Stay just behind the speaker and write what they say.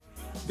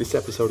This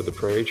episode of the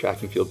Prairie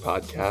Track and Field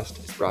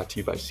Podcast is brought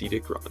to you by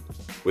Cedic Run.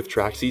 With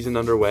track season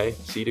underway,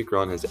 Cedic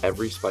Run has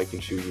every spike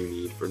and shoe you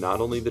need for not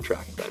only the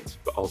track events,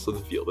 but also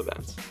the field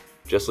events.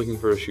 Just looking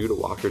for a shoe to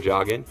walk or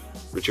jog in?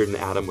 Richard and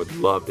Adam would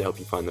love to help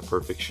you find the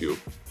perfect shoe.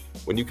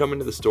 When you come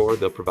into the store,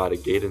 they'll provide a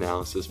gait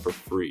analysis for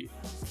free.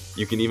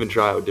 You can even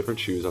try out different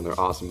shoes on their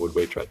awesome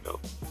woodway treadmill.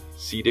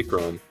 Cedic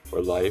Run,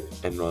 where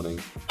life and running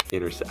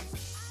intersect.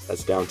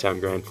 That's downtown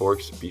Grand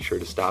Forks. Be sure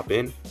to stop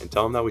in and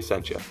tell them that we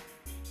sent you.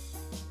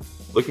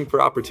 Looking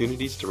for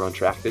opportunities to run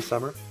track this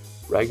summer?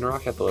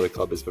 Ragnarok Athletic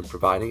Club has been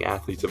providing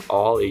athletes of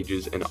all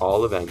ages and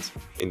all events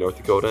in North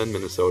Dakota and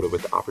Minnesota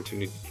with the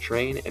opportunity to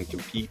train and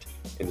compete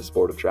in the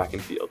sport of track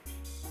and field.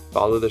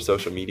 Follow their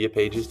social media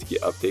pages to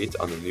get updates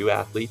on the new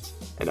athletes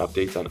and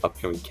updates on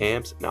upcoming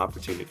camps and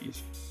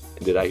opportunities.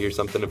 And did I hear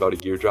something about a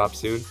gear drop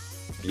soon?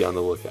 Be on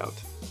the lookout.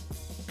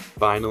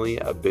 Finally,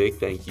 a big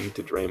thank you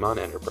to Draymond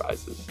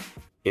Enterprises.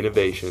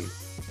 Innovation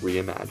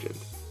reimagined.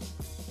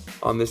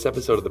 On this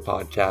episode of the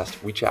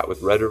podcast, we chat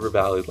with Red River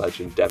Valley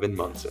legend Devin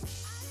Monson.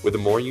 With a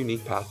more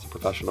unique path to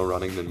professional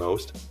running than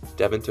most,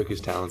 Devin took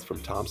his talents from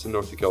Thompson,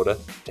 North Dakota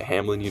to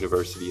Hamline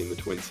University in the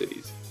Twin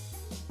Cities.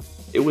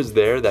 It was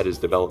there that his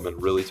development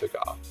really took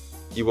off.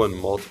 He won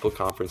multiple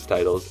conference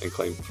titles and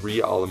claimed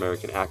 3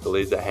 All-American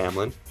accolades at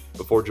Hamline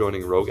before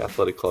joining Rogue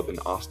Athletic Club in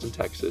Austin,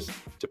 Texas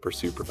to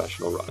pursue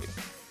professional running.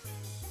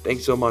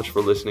 Thanks so much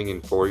for listening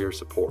and for your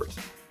support.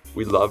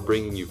 We love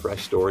bringing you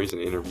fresh stories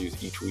and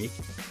interviews each week.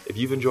 If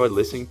you've enjoyed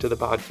listening to the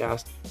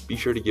podcast, be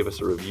sure to give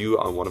us a review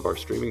on one of our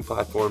streaming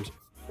platforms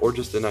or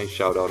just a nice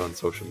shout out on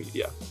social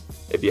media.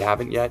 If you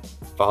haven't yet,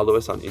 follow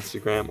us on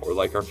Instagram or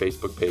like our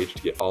Facebook page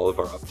to get all of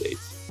our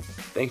updates.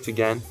 Thanks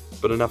again,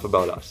 but enough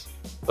about us.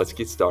 Let's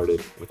get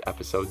started with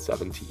episode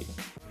 17.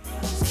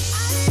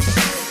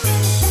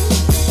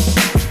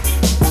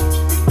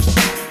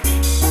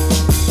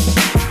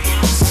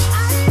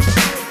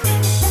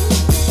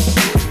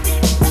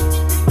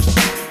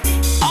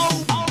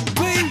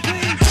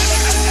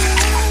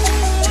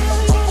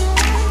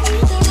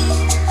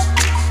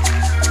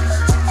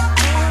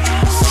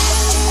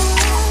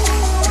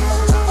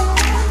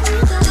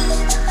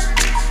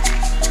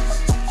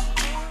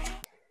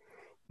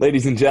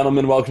 Ladies and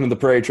gentlemen, welcome to the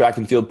Prairie Track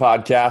and Field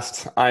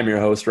Podcast. I'm your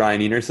host, Ryan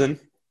Enerson.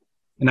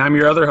 And I'm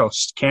your other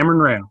host, Cameron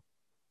Rao.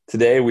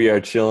 Today we are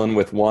chilling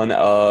with one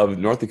of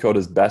North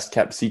Dakota's best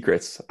kept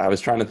secrets. I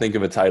was trying to think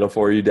of a title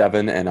for you,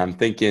 Devin, and I'm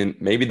thinking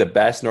maybe the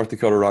best North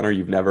Dakota runner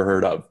you've never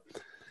heard of.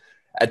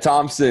 At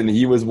Thompson,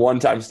 he was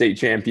one-time state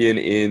champion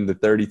in the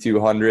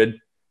 3200.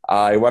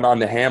 He went on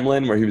to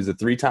Hamline, where he was a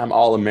 3-time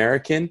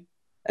All-American.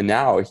 And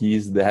now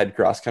he's the head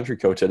cross-country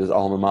coach at his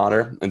alma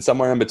mater. And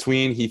somewhere in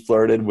between, he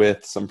flirted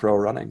with some pro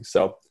running.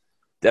 So,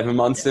 Devin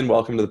Monson,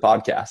 welcome to the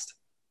podcast.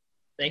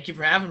 Thank you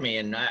for having me.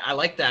 And I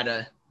like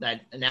that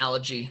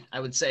analogy.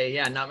 I would say,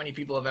 yeah, not many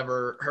people have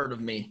ever heard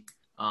of me,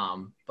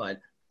 but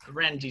I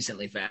ran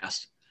decently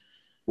fast.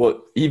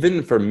 Well,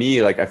 even for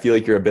me, I feel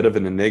like you're a bit of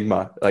an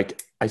enigma.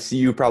 I see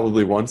you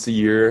probably once a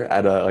year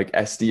at a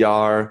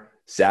SDR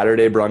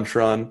Saturday brunch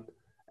run.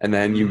 And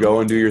then you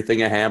go and do your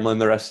thing at Hamline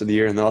the rest of the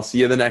year. And then I'll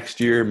see you the next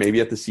year, maybe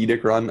at the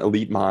Cedic Run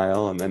Elite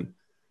Mile. And then,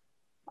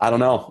 I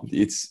don't know,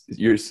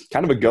 you're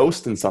kind of a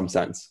ghost in some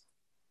sense.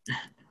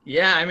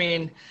 Yeah, I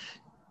mean,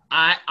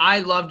 I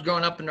loved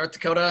growing up in North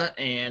Dakota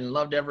and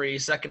loved every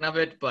second of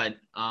it. But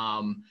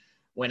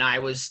when I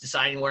was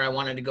deciding where I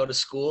wanted to go to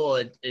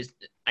school,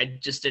 I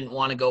just didn't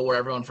want to go where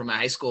everyone from my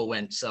high school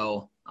went.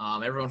 So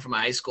everyone from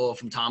my high school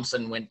from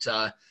Thompson went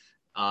to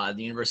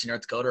the University of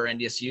North Dakota or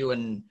NDSU,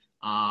 and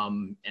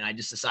I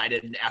just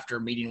decided after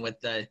meeting with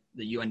the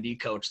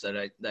UND coach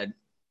that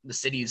the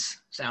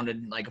cities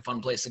sounded like a fun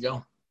place to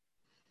go.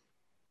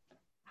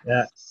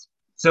 Yeah.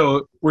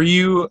 So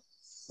we'll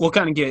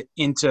kind of get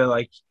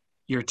into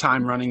your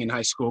time running in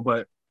high school,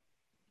 but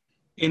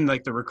in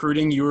the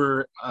recruiting, you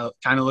were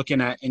kind of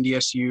looking at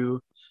NDSU,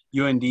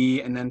 UND,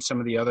 and then some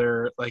of the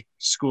other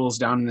schools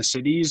down in the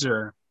cities,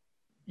 or?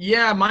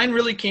 Yeah, mine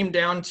really came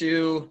down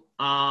to,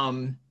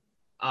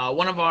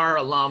 one of our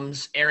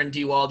alums, Aaron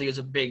D. Waldy, is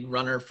a big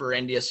runner for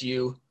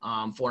NDSU,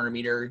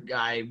 400-meter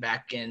guy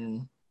back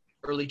in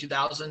early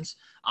 2000s.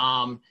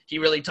 He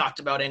really talked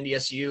about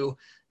NDSU.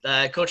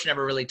 The coach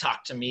never really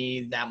talked to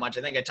me that much.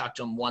 I think I talked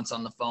to him once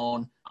on the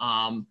phone.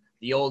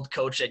 The old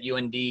coach at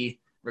UND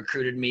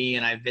recruited me,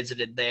 and I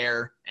visited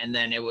there. And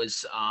then it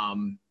was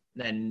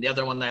then the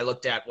other one that I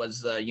looked at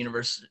was the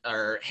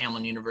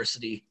Hamline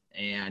University.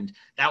 And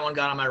that one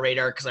got on my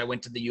radar because I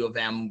went to the U of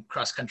M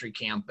cross-country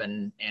camp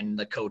and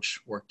the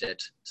coach worked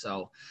it.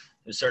 So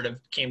it sort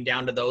of came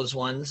down to those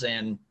ones.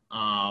 And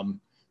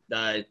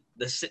the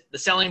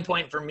selling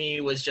point for me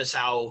was just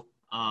how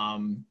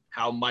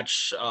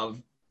much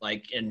of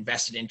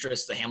invested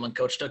interest the Hamline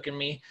coach took in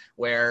me,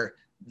 where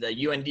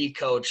the UND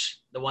coach,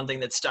 the one thing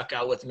that stuck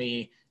out with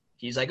me,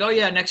 he's like, oh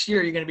yeah, next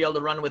year you're going to be able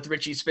to run with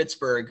Richie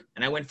Spitzberg.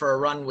 And I went for a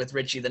run with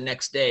Richie the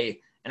next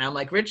day. And I'm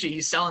like, Richie,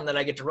 he's selling that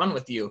I get to run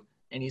with you.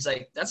 And he's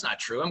like, that's not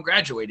true. I'm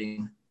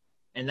graduating.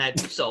 And that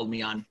sold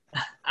me on,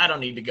 I don't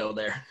need to go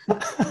there.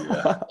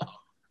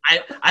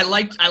 I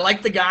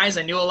liked the guys.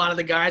 I knew a lot of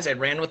the guys. I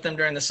ran with them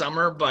during the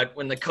summer, but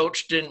when the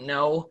coach didn't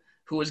know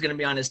who was going to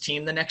be on his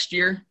team the next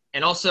year,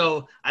 and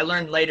also I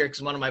learned later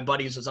because one of my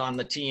buddies was on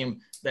the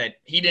team that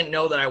he didn't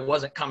know that I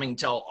wasn't coming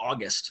till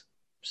August.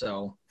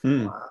 So,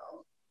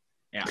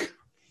 yeah.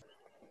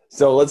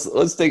 So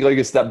let's take like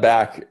a step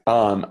back.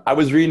 I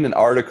was reading an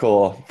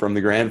article from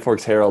the Grand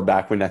Forks Herald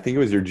back when I think it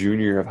was your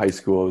junior year of high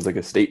school. It was like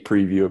a state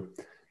preview,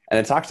 and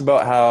it talks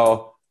about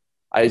how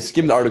I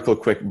skimmed the article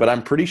quick, but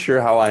I'm pretty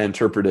sure how I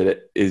interpreted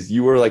it is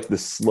you were like the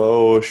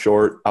slow,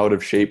 short, out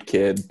of shape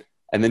kid,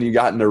 and then you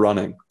got into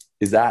running.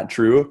 Is that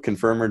true?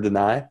 Confirm or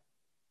deny?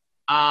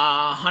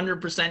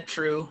 100%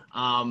 true.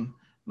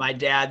 My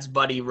dad's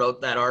buddy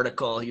wrote that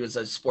article. He was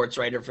a sports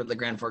writer for the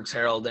Grand Forks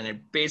Herald, and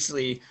it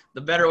basically,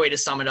 the better way to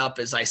sum it up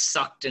is I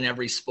sucked in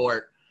every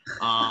sport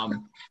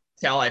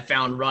till I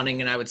found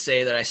running, and I would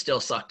say that I still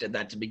sucked at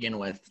that to begin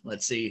with.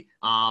 Let's see.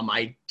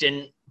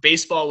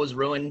 Baseball was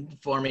ruined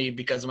for me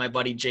because of my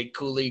buddy Jake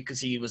Cooley, because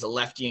he was a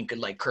lefty and could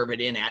like curve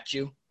it in at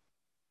you.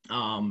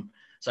 So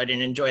I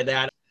didn't enjoy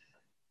that.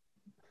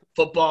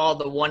 Football,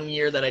 the 1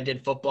 year that I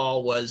did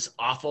football was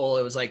awful.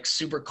 It was like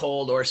super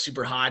cold or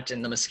super hot,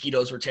 and the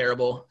mosquitoes were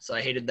terrible. So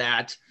I hated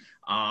that.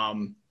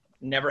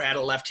 Never had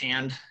a left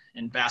hand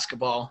in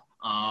basketball.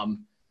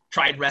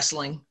 Tried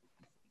wrestling.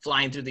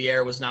 Flying through the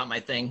air was not my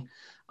thing.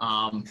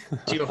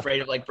 Too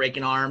afraid of like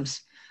breaking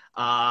arms.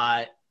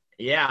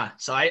 Yeah.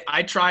 So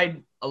I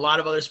tried a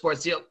lot of other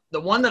sports. The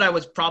one that I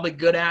was probably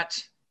good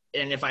at,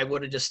 and if I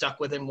would have just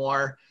stuck with it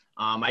more,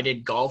 I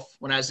did golf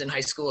when I was in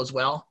high school as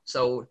well.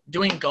 So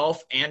doing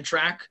golf and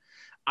track,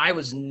 I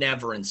was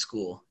never in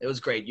school. It was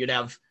great. You'd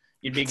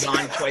be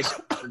gone twice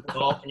for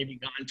golf and you'd be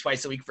gone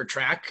twice a week for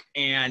track.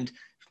 And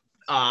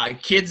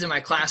kids in my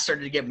class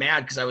started to get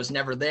mad because I was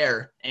never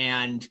there.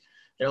 And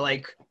they're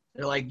like,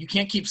 you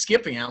can't keep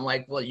skipping. I'm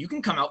like, well, you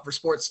can come out for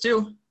sports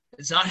too.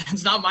 It's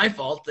not my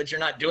fault that you're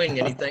not doing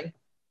anything.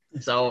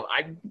 So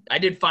I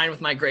did fine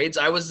with my grades.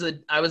 I was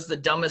the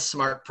dumbest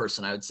smart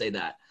person. I would say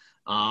that.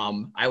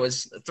 I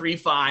was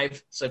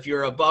 3.5. So if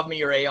you're above me,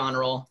 you're A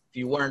honor roll.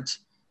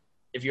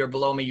 If you're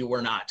below me, you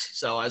were not.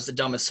 So I was the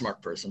dumbest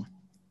smart person.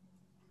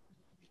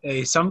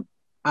 A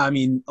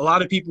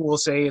lot of people will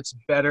say it's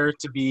better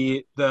to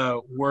be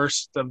the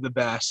worst of the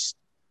best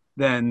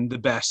than the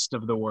best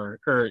of the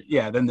worst,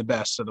 than the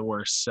best of the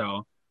worst.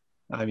 So,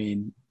 I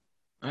mean,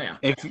 oh, yeah.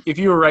 If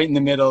you were right in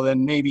the middle,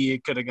 then maybe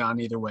it could have gone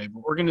either way.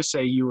 But we're going to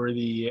say you were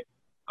the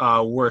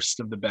worst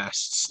of the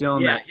best. Still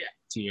in that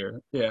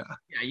tier. Yeah.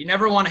 Yeah, you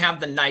never want to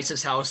have the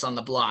nicest house on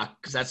the block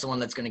because that's the one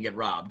that's going to get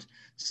robbed.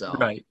 So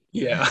right.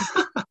 Yeah.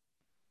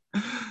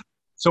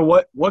 So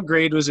what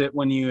grade was it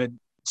when you had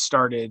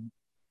started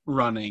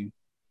running?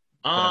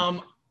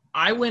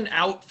 I went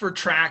out for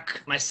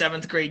track my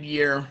 7th grade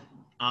year,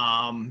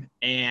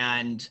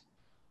 and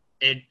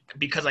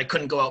because I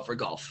couldn't go out for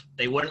golf.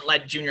 They wouldn't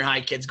let junior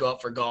high kids go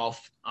out for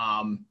golf.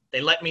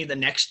 They let me the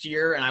next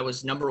year, and I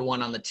was number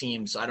 1 on the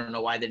team, so I don't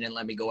know why they didn't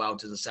let me go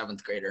out as a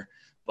 7th grader.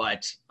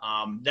 But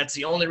that's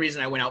the only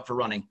reason I went out for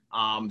running.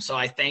 So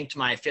I thanked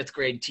my 5th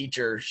grade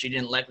teacher. She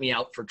didn't let me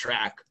out for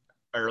track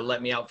or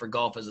let me out for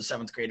golf as a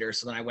 7th grader,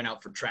 so then I went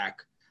out for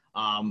track.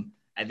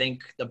 I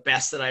think the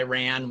best that I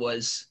ran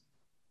was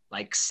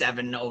like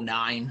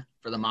 7:09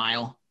 for the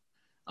mile.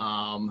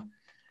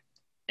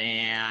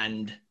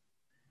 And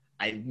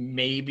I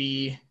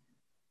maybe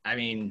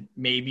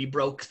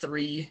broke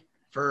 3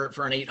 for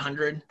an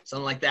 800,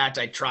 something like that.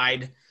 I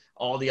tried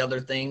all the other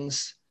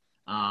things.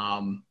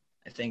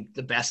 I think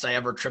the best I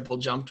ever triple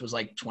jumped was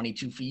like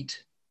 22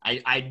 feet.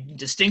 I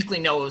distinctly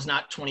know it was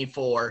not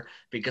 24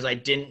 because I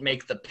didn't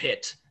make the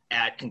pit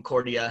at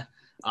Concordia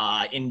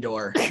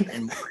indoor.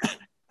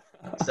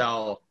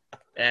 So,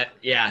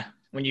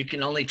 when you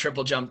can only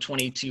triple jump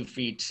 22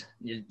 feet,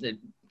 it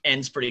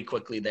ends pretty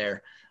quickly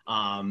there.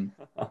 And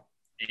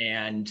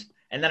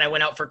then I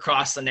went out for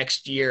cross the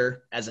next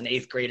year as an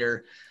 8th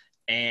grader,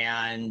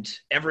 and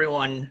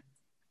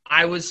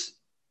I was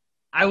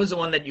the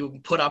one that you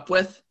put up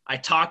with. I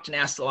talked and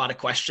asked a lot of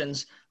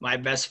questions. My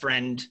best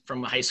friend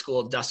from high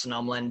school, Dustin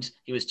Umland,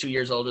 he was 2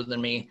 years older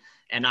than me,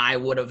 and he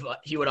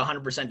would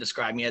 100%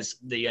 describe me as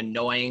the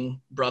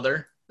annoying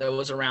brother that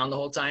was around the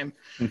whole time.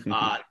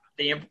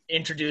 They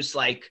introduced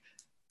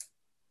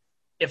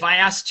if I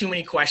asked too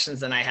many questions,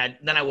 then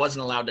I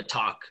wasn't allowed to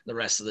talk the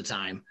rest of the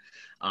time.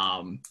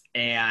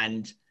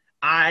 And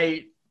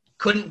I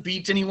couldn't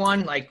beat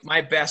anyone. Like my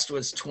best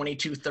was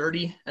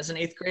 22:30 as an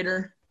 8th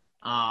grader.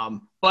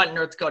 But in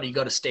North Dakota, you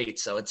go to state,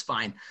 so it's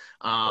fine.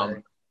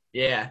 Right.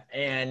 Yeah.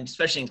 And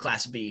especially in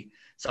class B.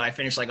 So I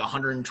finished like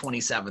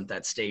 127th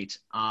at state.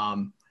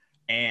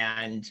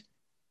 And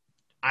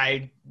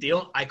I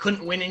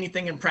couldn't win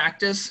anything in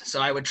practice. So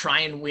I would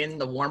try and win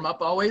the warm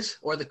up always,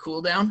 or the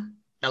cool down,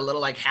 that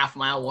little like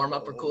half-mile warm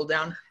up or cool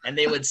down. And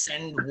they would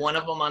send one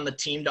of them on the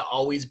team to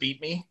always beat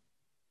me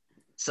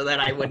so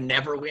that I would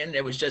never win.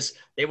 It was just,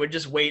 they would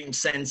just wait and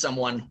send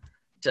someone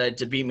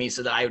to beat me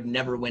so that I would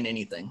never win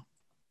anything.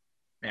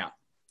 Yeah.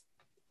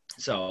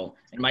 So,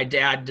 and my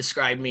dad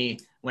described me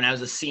when I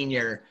was a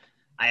senior.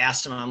 I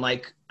asked him, I'm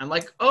like,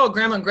 oh,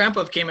 grandma and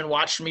grandpa came and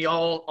watched me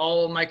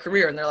all my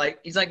career. And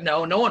he's like, no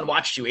one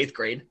watched you 8th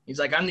grade. He's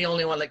like, I'm the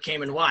only one that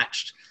came and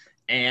watched.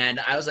 And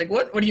I was like,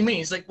 what do you mean?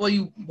 He's like, well,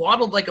 you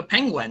waddled like a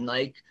penguin.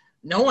 Like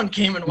no one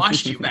came and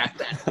watched you back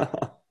then.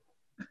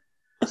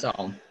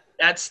 So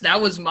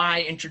that was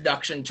my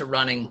introduction to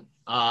running,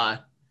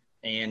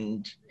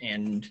 and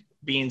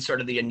being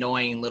sort of the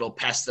annoying little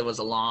pest that was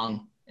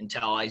along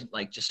until I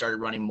just started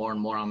running more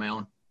and more on my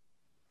own.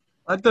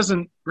 That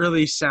doesn't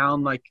really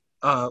sound like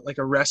a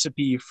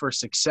recipe for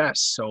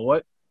success. So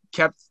what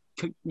kept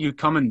you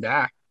coming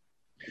back?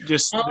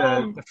 Just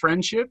the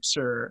friendships,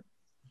 or?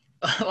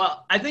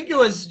 Well, I think it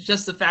was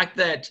just the fact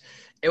that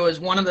it was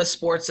one of the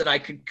sports that I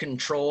could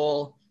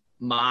control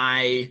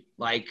my,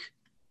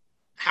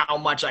 how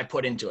much I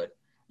put into it.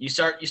 You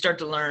start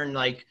to learn,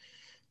 my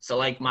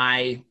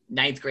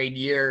 9th grade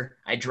year,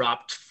 I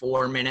dropped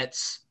 4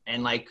 minutes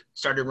and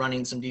started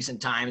running some decent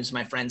times.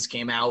 My friends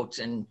came out,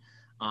 and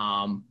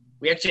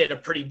we actually had a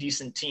pretty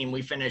decent team.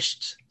 We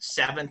finished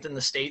 7th in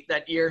the state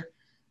that year,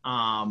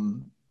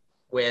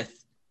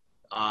 with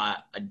a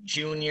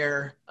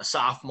junior, a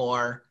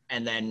sophomore,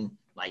 and then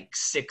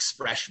 6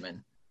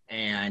 freshmen.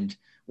 And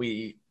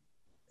we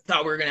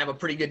thought we were going to have a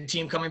pretty good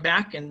team coming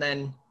back. And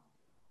then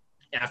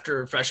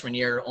after freshman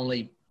year,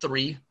 only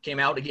 3 came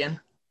out again.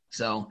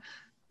 So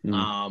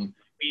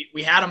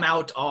we had them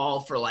out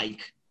all for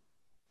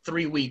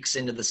 3 weeks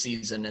into the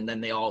season, and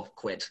then they all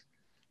quit.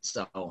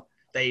 So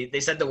they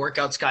said the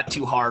workouts got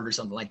too hard or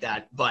something like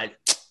that. But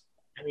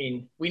I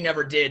mean, we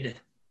never did.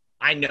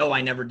 I know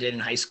I never did in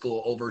high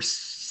school over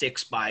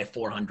 6 by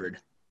 400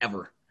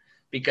 ever,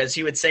 because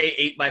he would say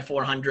 8 by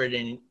 400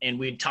 and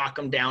we'd talk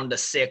them down to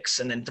 6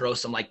 and then throw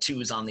some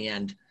 2s on the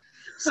end.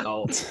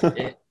 So,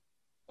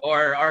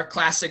 or our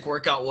classic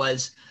workout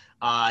was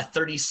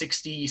 30,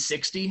 60,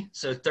 60.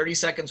 So 30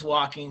 seconds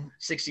walking,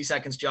 60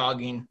 seconds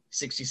jogging,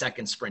 60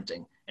 seconds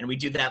sprinting. And we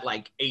do that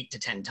 8 to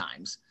 10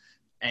 times.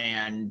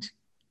 And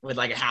with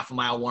a half a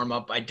mile warm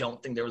up, I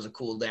don't think there was a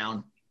cool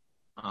down.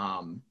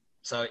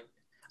 So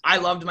I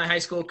loved my high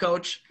school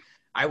coach.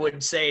 I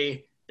would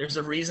say there's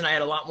a reason I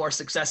had a lot more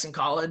success in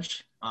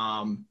college,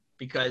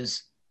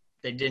 because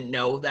they didn't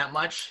know that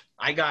much.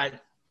 I got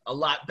a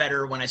lot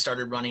better when I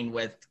started running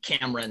with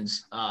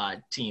Cameron's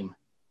team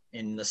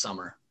in the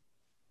summer.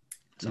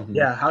 So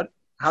yeah,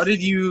 how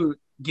did you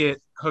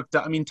get hooked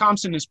up? I mean,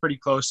 Thompson is pretty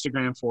close to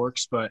Grand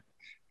Forks, but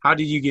how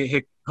did you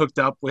get hooked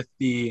up with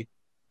the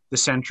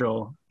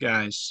Central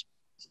guys?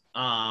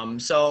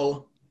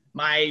 So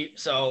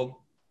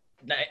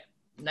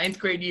 9th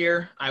grade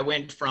year, I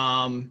went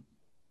from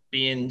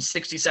being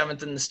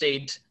 67th in the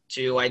state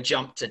to I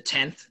jumped to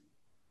 10th.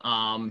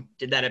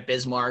 Did that at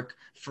Bismarck,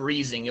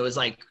 freezing. It was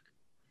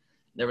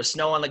there was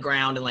snow on the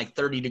ground and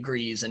 30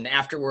 degrees. And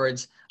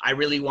afterwards, I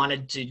really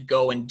wanted to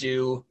go and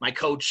do my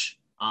coach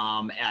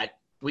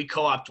we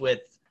co-opted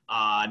with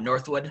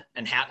Northwood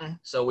and Hatton.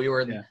 So we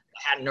were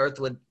Hatton,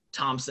 Northwood,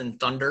 Thompson,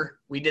 Thunder.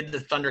 We did the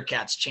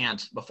Thundercats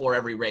chant before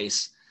every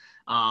race.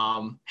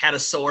 Had a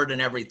sword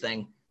and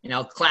everything.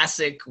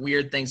 Classic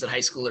weird things that high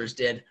schoolers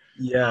did.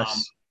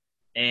 Yes.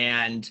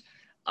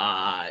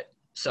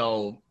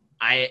 So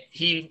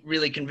he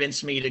really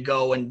convinced me to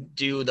go and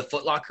do the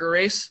Foot Locker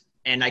race,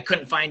 and I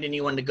couldn't find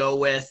anyone to go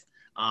with.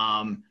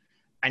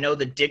 I know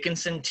the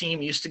Dickinson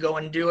team used to go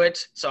and do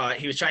it. So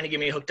he was trying to get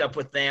me hooked up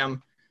with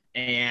them,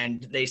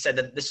 and they said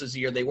that this was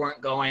the year they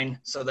weren't going.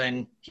 So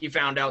then he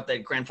found out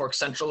that Grand Forks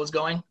Central was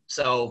going.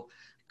 So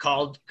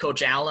called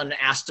Coach Allen,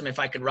 asked him if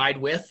I could ride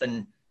with.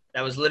 And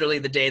that was literally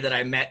the day that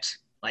I met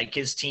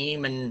his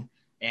team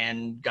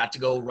and got to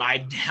go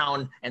ride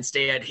down and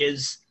stay at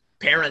his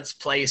parents'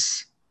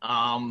 place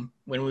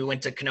when we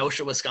went to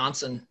Kenosha,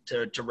 Wisconsin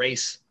to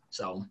race.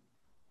 So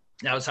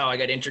that was how I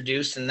got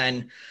introduced, and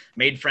then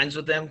made friends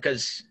with them,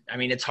 because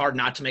it's hard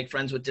not to make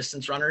friends with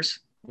distance runners.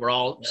 We're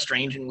all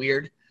strange and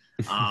weird.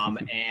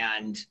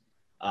 And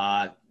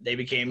they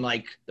became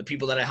the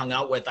people that I hung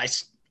out with.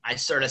 I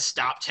sort of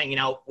stopped hanging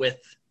out with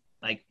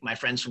my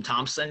friends from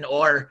Thompson,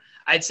 or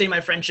I'd say my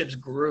friendships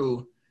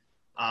grew.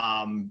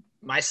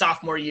 My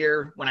sophomore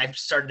year, when I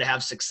started to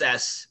have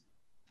success,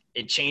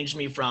 it changed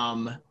me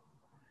from,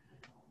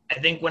 I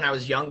think when I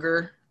was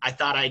younger, I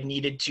thought I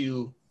needed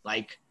to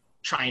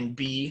try and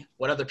be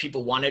what other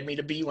people wanted me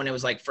to be when it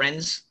was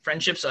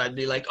friendship. So I'd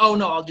be oh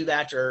no, I'll do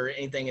that or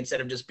anything,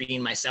 instead of just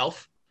being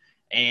myself.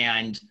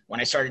 And when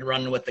I started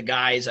running with the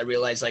guys, I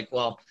realized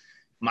well,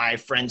 my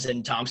friends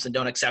in Thompson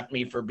don't accept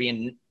me for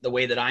being the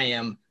way that I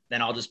am,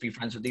 then I'll just be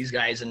friends with these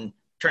guys. And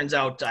turns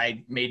out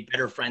I made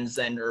better friends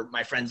then, or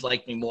my friends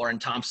liked me more in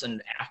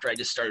Thompson after I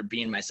just started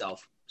being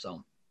myself.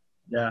 So,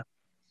 yeah.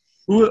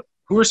 Who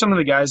were some of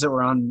the guys that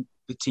were on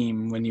the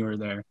team when you were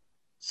there?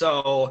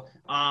 So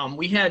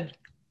we had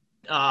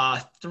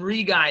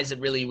 3 guys that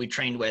really we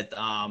trained with.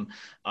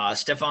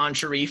 Stefan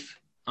Sharif,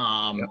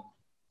 guy,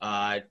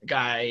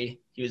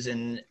 he's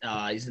in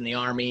the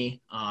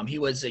Army. He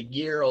was a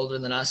year older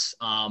than us.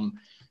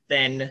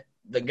 Then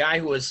the guy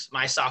who was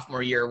my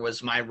sophomore year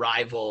was my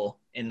rival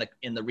in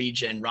the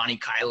region. Ronnie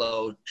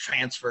Kylo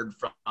transferred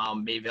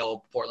from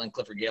Mayville, Portland,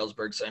 Clifford,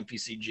 Galesburg, so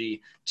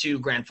MPCG, to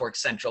Grand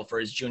Forks Central for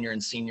his junior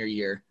and senior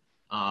year.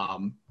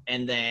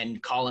 And then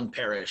Colin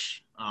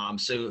Parrish,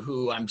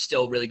 who I'm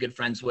still really good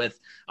friends with.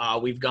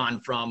 We've gone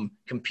from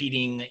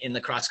competing in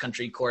the cross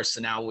country course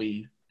to now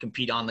we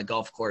compete on the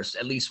golf course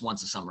at least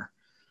once a summer.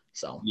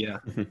 So yeah,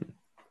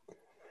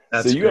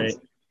 that's so great.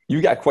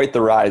 You got quite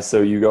the rise.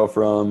 So you go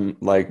from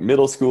like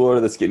middle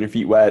schooler that's getting your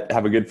feet wet,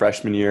 have a good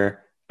freshman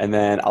year, and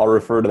then I'll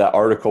refer to that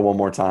article one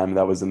more time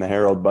that was in the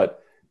Herald.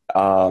 But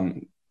all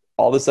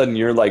of a sudden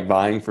you're like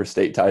vying for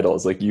state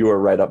titles, like you are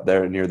right up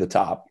there near the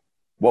top.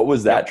 What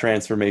was that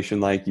transformation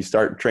like? You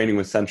start training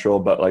with Central,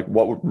 but like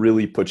what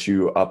really puts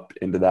you up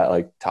into that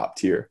like top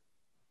tier?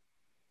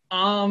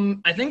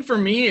 I think for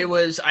me, it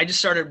was, I just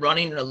started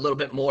running a little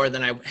bit more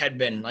than I had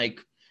been.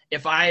 Like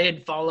if I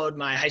had followed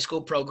my high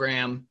school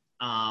program,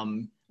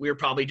 we were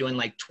probably doing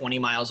like 20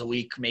 miles a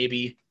week,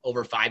 maybe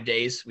over 5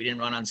 days. We didn't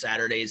run on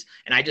Saturdays.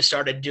 And I just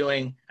started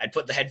I'd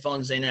put the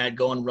headphones in and I'd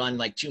go and run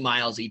like 2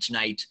 miles each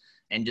night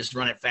and just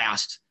run it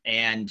fast.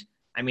 And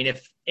I mean,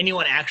 if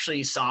anyone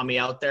actually saw me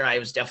out there, I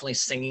was definitely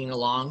singing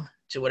along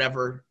to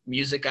whatever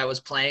music I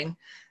was playing.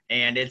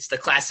 And it's the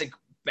classic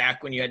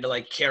back when you had to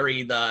like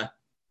carry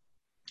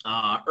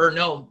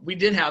we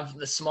did have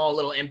the small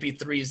little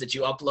MP3s that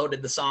you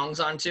uploaded the songs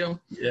onto.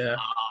 Yeah.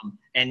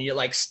 And you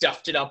like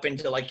stuffed it up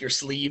into like your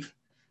sleeve.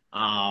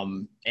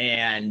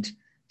 And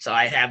so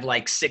I have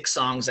like 6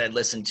 songs I'd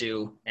listen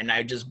to and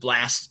I just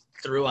blast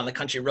through on the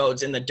country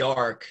roads in the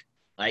dark.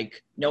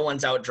 Like no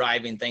one's out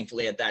driving,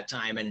 thankfully, at that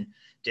time, and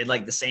did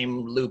like the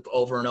same loop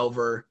over and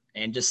over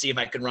and just see if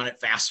I could run it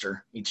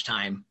faster each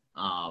time.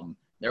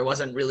 There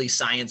wasn't really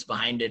science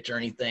behind it or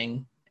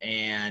anything.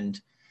 And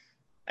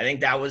I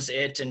think that was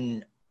it.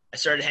 And I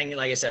started hanging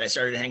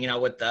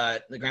out with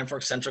the Grand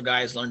Forks Central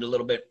guys, learned a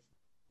little bit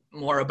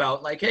more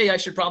about like, hey, I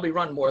should probably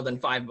run more than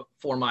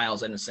 4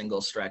 miles in a single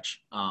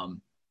stretch. I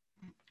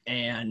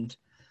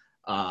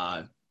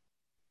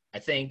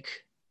think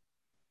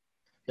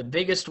the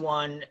biggest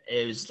one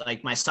is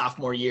like my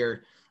sophomore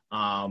year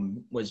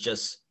was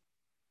just,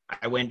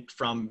 I went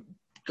from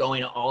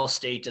going to all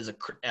state as a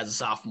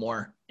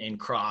sophomore in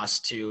cross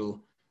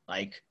to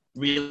like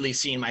really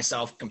seeing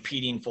myself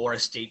competing for a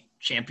state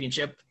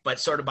championship, but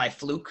sort of by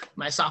fluke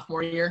my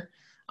sophomore year.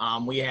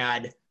 We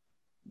had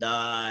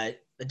the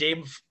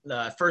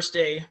first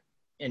day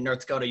in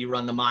North Dakota, you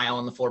run the mile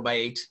on the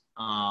 4x8.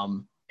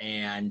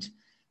 And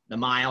the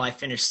mile I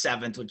finished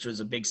 7th, which was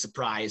a big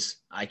surprise.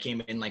 I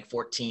came in like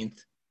 14th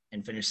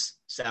and finished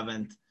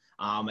 7th.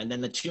 And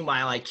then the 2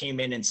 mile I came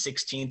in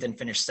 16th and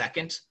finished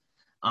 2nd.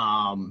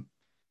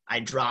 I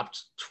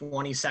dropped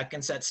 20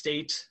 seconds at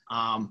state.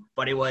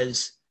 But it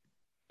was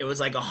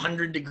like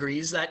 100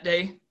 degrees that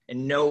day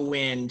and no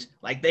wind.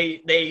 Like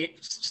they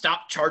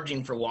stopped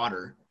charging for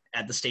water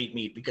at the state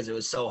meet because it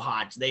was so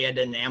hot. They had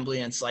an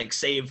ambulance like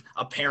save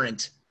a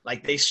parent.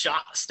 Like they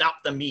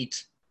stopped the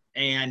meet.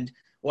 And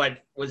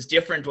what was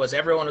different was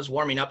everyone was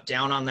warming up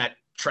down on that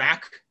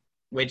track,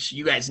 which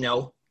you guys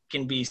know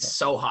can be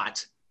so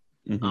hot.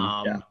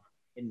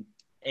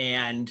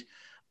 And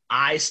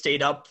I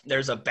stayed up.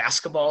 There's a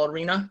basketball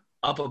arena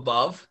up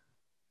above.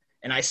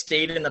 And I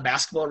stayed in the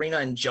basketball arena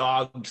and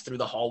jogged through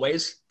the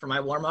hallways for my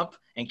warm up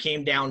and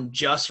came down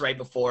just right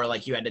before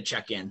like you had to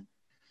check in.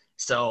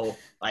 So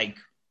like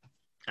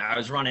I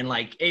was running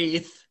like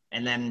 8th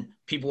and then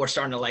people were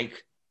starting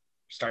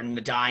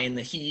to die in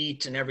the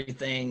heat and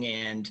everything.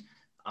 And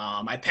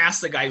I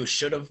passed the guy who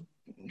should have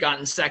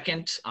gotten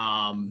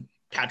 2nd.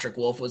 Patrick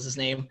Wolf was his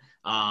name.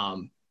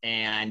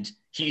 And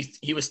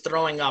he was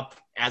throwing up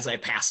as I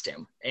passed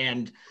him.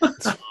 And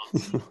so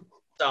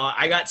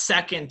I got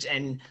 2nd,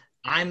 and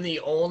I'm the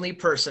only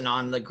person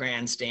on the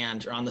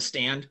grandstand or on the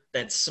stand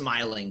that's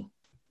smiling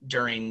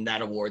during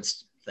that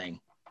awards thing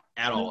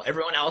at all.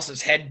 Everyone else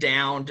is head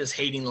down, just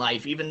hating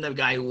life. Even the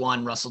guy who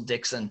won, Russell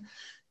Dixon,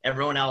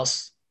 everyone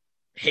else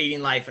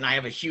hating life. And I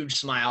have a huge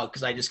smile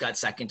because I just got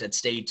 2nd at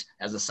state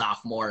as a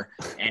sophomore.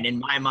 And in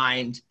my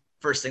mind,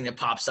 first thing that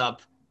pops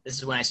up, this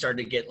is when I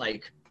started to get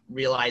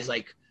realize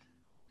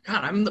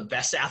God, I'm the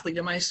best athlete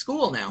in my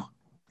school now.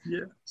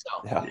 Yeah. So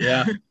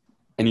yeah.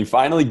 And you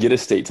finally get a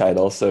state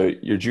title. So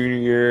your junior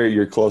year,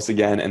 you're close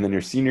again. And then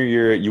your senior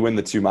year, you win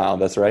the 2 mile.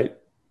 That's right?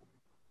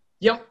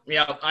 Yep.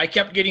 Yeah. I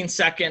kept getting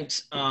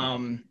 2nd.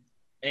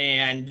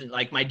 And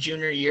like my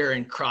junior year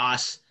in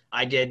cross,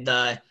 I did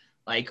after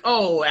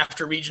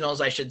regionals,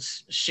 I should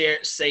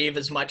save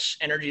as much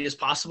energy as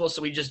possible.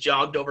 So we just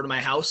jogged over to my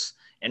house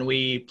and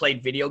we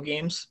played video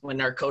games when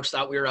our coach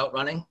thought we were out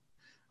running.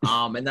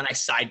 And then I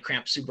side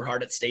cramped super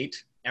hard at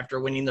state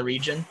after winning the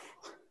region.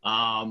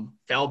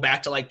 Fell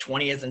back to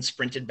 20th and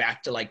sprinted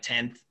back to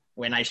 10th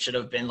when I should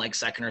have been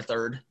 2nd or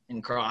 3rd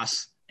in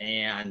cross.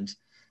 And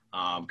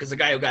because the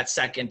guy who got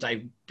 2nd,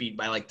 I beat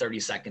by 30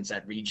 seconds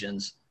at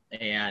regions,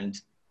 and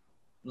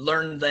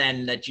learned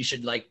then that you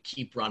should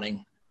keep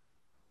running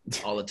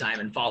all the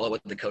time and follow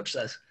what the coach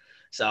says.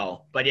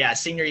 So, but yeah,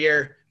 senior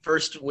year,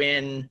 first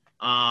win.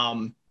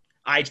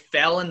 I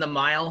fell in the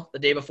mile the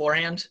day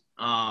beforehand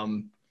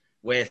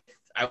with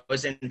I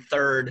was in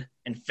third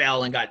and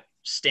fell and got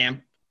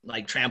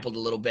trampled a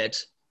little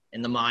bit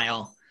in the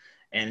mile.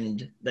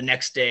 And the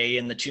next day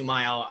in the 2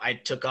 mile, I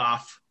took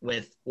off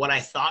with what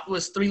I thought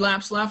was 3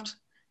 laps left.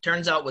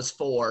 Turns out was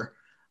 4.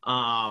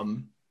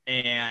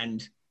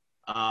 It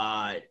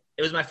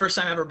was my first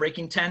time ever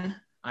breaking 10.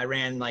 I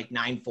ran like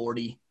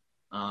 9:40.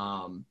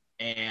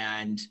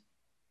 And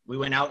we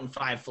went out in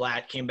 5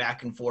 flat, came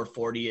back in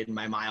 4:40, and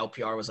my mile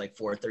PR was like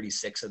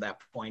 4:36 at that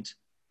point.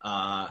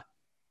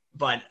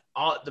 But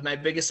my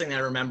biggest thing that I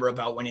remember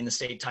about winning the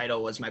state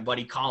title was my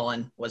buddy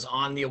Colin was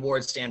on the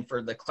award stand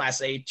for the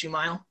Class A 2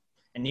 mile,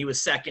 and he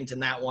was second in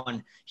that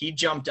one. He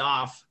jumped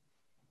off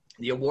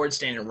the award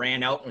stand and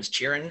ran out and was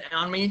cheering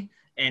on me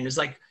and was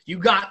like, "You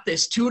got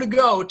this, 2 to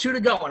go, 2 to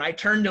go." And I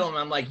turned to him,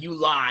 I'm like, "You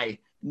lie.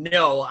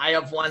 No, I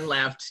have 1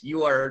 left.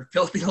 You are a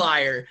filthy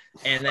liar."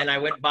 And then I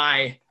went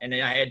by and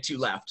then I had 2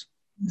 left.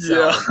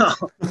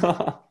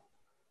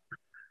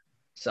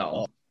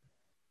 So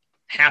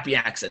happy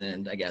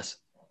accident, I guess.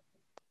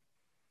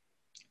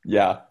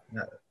 Yeah.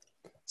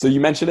 So you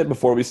mentioned it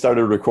before we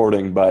started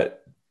recording,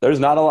 but there's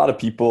not a lot of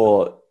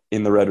people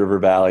in the Red River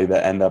Valley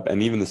that end up,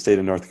 and even the state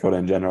of North Dakota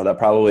in general, that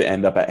probably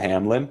end up at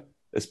Hamline,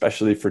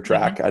 especially for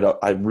track. Mm-hmm.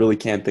 I really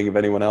can't think of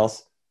anyone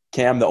else.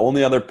 Cam, the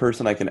only other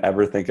person I can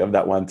ever think of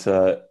that went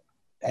to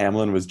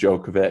Hamline was Joe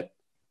Kvitt.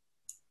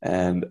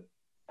 And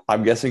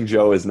I'm guessing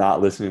Joe is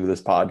not listening to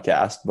this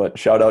podcast, but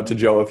shout out to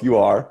Joe if you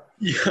are.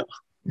 Yeah.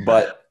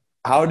 But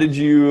how did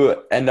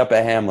you end up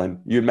at Hamline?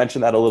 You had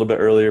mentioned that a little bit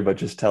earlier, but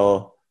just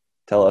tell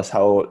us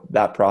how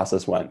that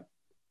process went.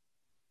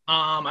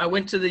 I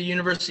went to the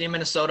University of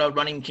Minnesota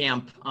running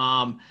camp,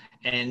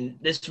 and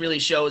this really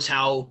shows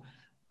how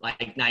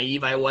like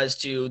naive I was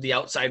to the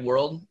outside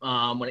world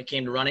when it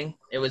came to running.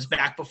 It was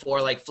back before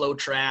like Flow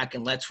Track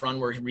and Let's Run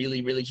were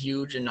really, really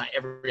huge, and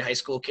every high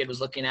school kid was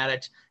looking at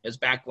it. It was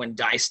back when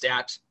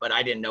DieStat, but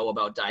I didn't know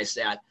about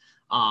DieStat.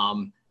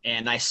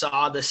 And I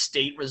saw the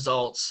state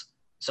results.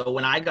 So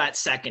when I got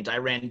second, I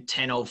ran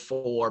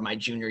 10:04 my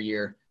junior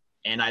year,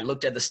 and I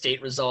looked at the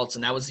state results,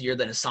 and that was the year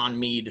that Hassan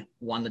Mead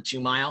won the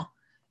 2 mile.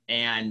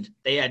 And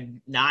they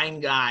had 9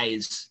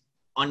 guys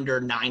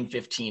under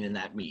 9:15 in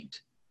that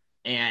meet.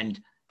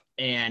 And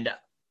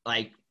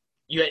like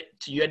you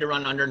had to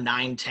run under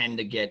 9:10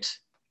 to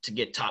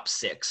get top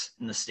 6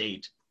 in the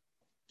state.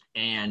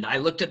 And I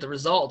looked at the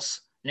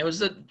results, and it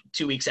was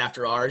 2 weeks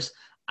after ours.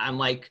 I'm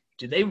like,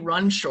 do they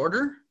run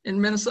shorter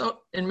in Minnesota?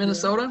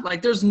 Yeah.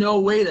 Like, there's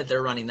no way that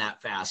they're running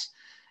that fast.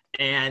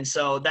 And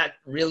so that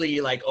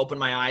really like opened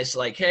my eyes to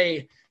like, hey,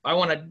 if I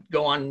want to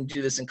go on and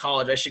do this in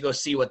college, I should go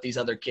see what these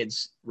other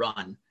kids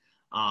run.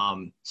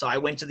 So I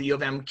went to the U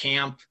of M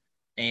camp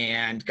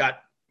and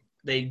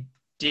they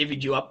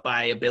divvied you up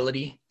by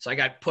ability. So I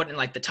got put in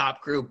like the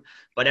top group,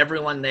 but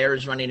everyone there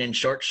is running in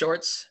short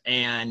shorts,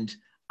 and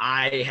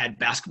I had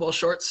basketball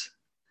shorts.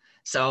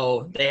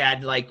 So they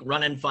had like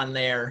running fun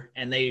there,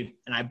 and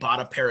I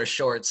bought a pair of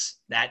shorts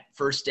that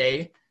first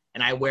day,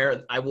 and I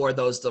wore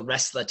those the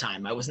rest of the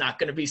time. I was not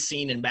going to be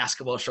seen in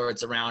basketball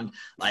shorts around.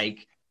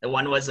 Like, the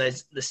one was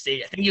the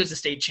state, I think he was the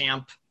state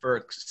champ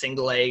for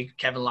single A,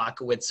 Kevin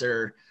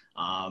Lockowitzer.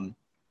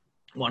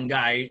 One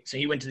guy, so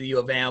he went to the U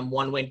of M,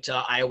 one went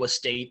to Iowa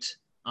State.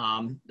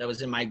 That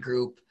was in my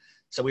group.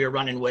 So we were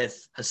running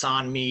with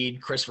Hassan Mead,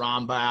 Chris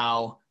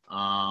Rombaugh,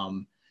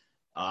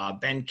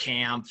 Ben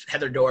Camp,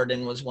 Heather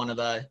Dordan was one of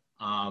the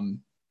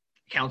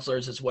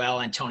counselors as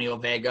well, Antonio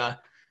Vega.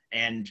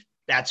 And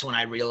that's when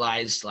I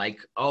realized,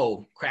 like,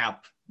 oh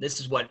crap, this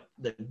is what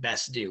the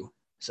best do.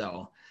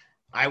 So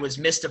I was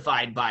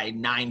mystified by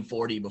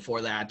 9:40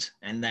 before that,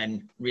 and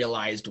then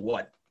realized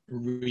what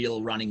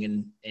real running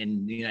in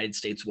the United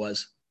States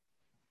was.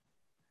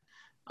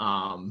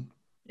 At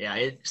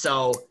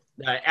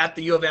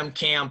the U of M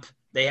camp,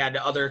 they had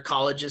other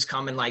colleges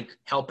come and like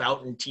help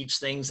out and teach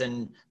things.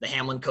 And the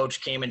Hamline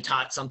coach came and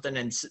taught something.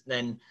 And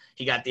then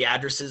he got the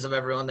addresses of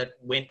everyone that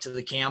went to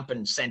the camp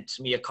and sent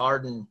me a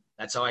card. And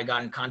that's how I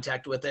got in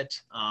contact with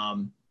it.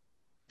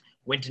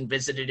 Went and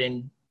visited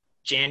in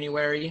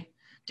January,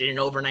 did an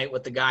overnight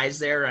with the guys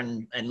there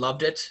and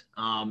loved it.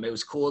 It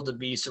was cool to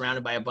be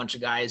surrounded by a bunch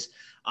of guys.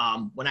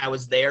 When I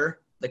was there,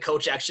 the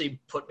coach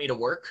actually put me to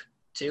work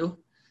too.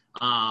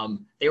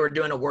 They were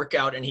doing a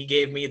workout, and he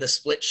gave me the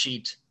split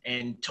sheet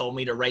and told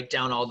me to write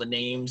down all the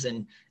names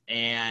and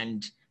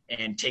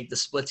take the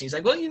splits. And he's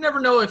like, well, you never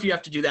know if you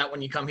have to do that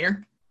when you come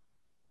here.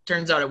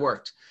 Turns out it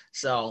worked.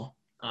 So,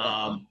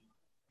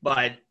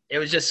 but it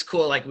was just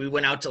cool. Like, we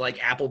went out to like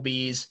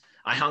Applebee's.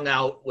 I hung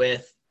out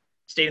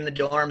stayed in the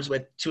dorms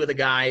with 2 of the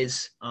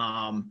guys,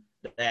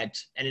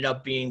 that ended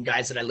up being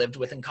guys that I lived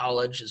with in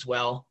college as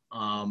well.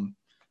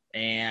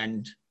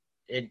 And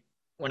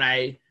when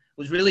I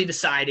was really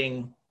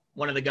deciding,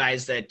 one of the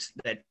guys that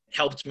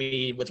helped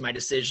me with my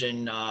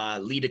decision,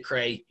 Lee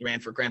DeCray, he ran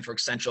for Grand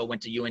Forks Central,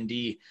 went to UND,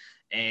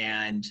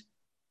 and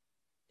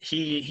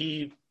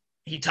he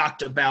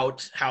talked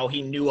about how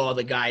he knew all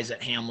the guys at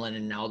Hamline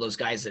and all those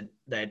guys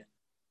that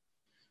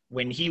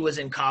when he was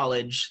in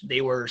college,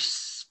 they were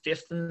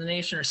 5th in the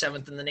nation or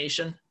 7th in the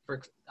nation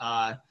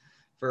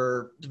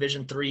for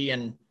Division III.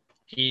 And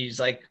he's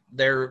like,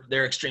 they're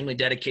extremely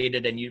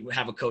dedicated, and you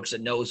have a coach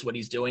that knows what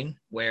he's doing,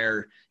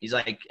 where he's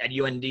like at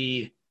UND,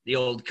 the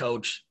old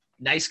coach,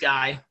 nice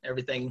guy,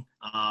 everything.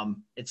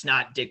 It's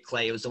not Dick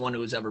Clay. It was the one who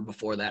was ever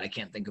before that. I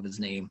can't think of his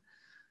name.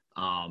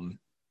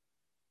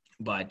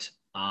 But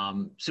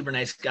super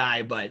nice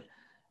guy, but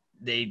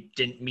they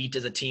didn't meet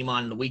as a team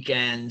on the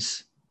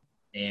weekends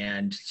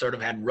and sort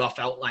of had rough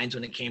outlines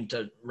when it came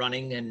to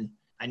running. And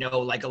I know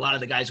like a lot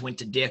of the guys went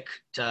to Dick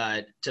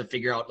to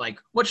figure out like,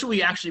 what should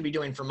we actually be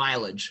doing for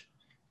mileage?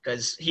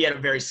 Because he had a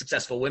very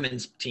successful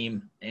women's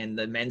team and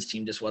the men's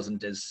team just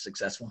wasn't as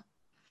successful.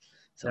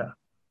 So.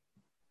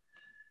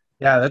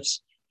 Yeah,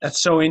 that's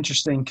so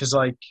interesting because,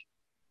 like,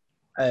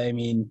 I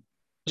mean,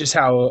 just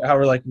how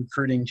we're like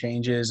recruiting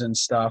changes and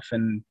stuff,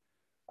 and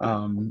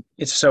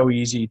it's so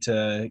easy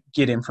to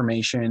get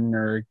information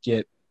or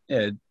get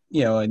an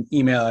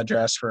email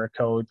address for a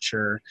coach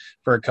or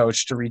for a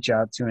coach to reach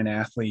out to an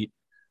athlete.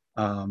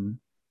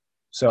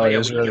 So it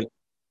was really.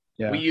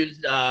 Yeah. We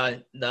used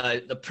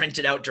the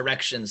printed out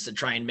directions to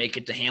try and make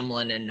it to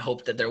Hamline and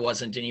hope that there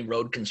wasn't any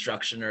road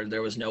construction or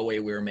there was no way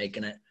we were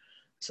making it.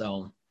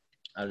 So,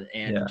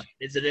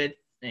 visited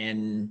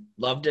and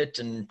loved it.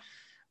 And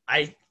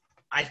I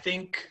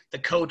think the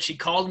coach, he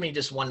called me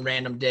just one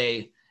random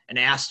day and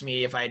asked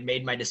me if I had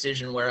made my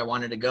decision where I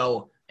wanted to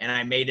go. And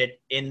I made it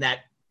in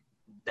that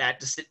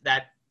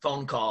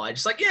phone call. I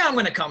just like, yeah, I'm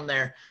going to come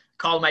there.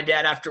 Called my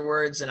dad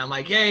afterwards and I'm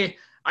like, hey,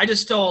 I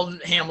just told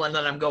Hamline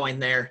that I'm going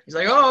there. He's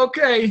like, oh,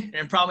 okay.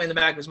 And probably in the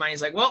back of his mind,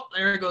 he's like, well,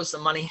 there goes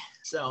some money.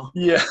 So,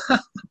 yeah.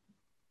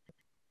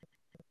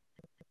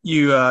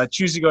 You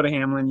choose to go to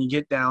Hamline, you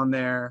get down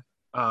there,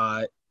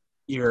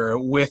 you're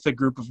with a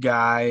group of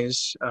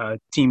guys,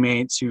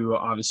 teammates who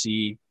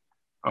obviously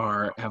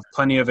have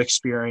plenty of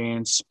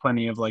experience,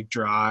 plenty of like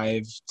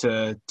drive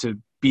to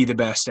be the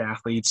best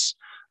athletes.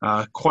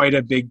 Quite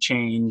a big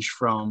change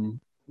from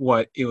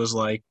what it was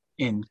like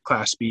in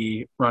Class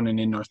B running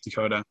in North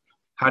Dakota.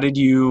 How did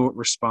you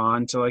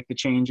respond to like the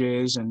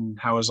changes, and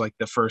how was like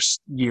the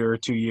first year or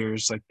 2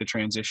 years, like the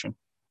transition?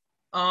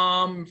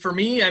 For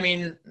me, I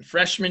mean,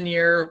 freshman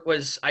year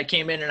I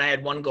came in and I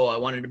had one goal. I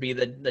wanted to be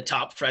the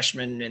top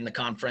freshman in the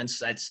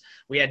conference.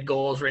 We had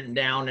goals written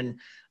down, and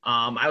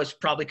I was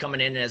probably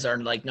coming in as our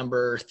like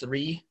number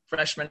 3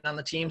 freshman on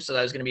the team. So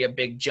that was going to be a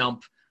big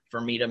jump for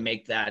me to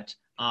make that.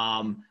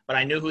 But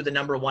I knew who the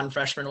number 1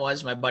 freshman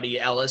was, my buddy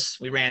Ellis.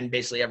 We ran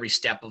basically every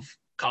step of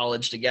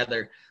college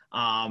together.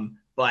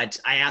 But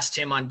I asked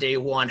him on day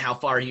 1 how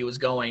far he was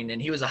going,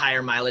 and he was a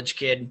higher mileage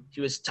kid.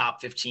 He was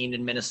top 15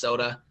 in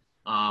Minnesota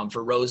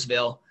for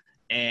Roseville.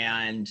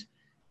 And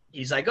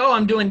he's like, oh,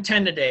 I'm doing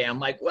 10 today. I'm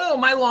like, well,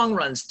 my long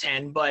run's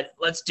 10, but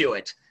let's do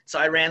it. So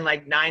I ran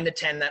like 9 to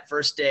 10 that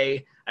first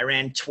day. I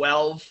ran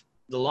 12,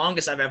 the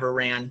longest I've ever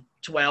ran,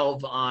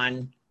 12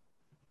 on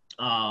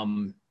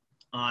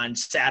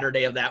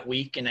Saturday of that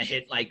week. And I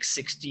hit like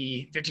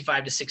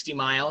 55 to 60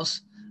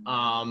 miles.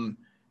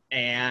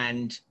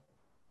 And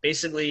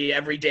basically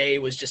every day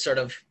was just sort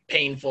of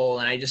painful.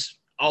 And I just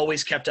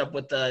always kept up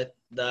with the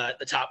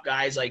top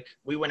guys. Like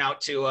we went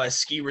out to a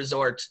ski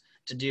resort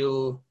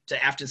to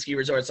Afton Ski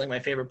Resort. It's like my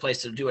favorite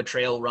place to do a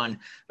trail run,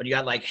 but you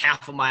got like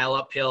half a mile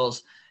up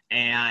hills.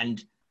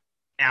 And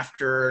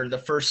after the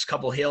first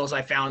couple hills,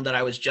 I found that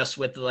I was just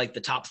with like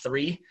the top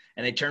 3,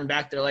 and they turned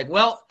back. They're like,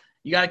 well,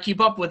 you got to keep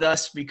up with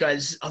us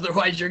because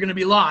otherwise you're going to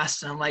be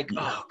lost. And I'm like,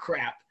 oh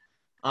crap.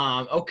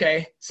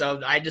 Okay.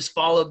 So I just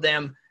followed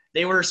them.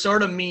 They were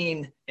sort of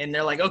mean, and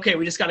they're like, okay,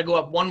 we just got to go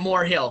up one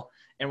more hill.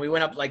 And we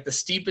went up like the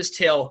steepest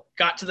hill,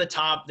 got to the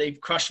top. They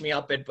crushed me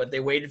up it, but they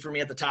waited for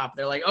me at the top.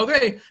 They're like,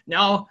 okay,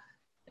 now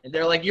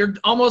they're like, you're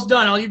almost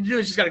done. All you do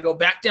is just got to go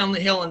back down the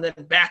hill and then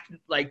back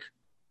like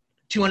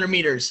 200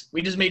 meters.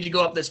 We just made you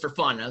go up this for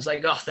fun. I was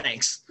like, oh,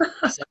 thanks.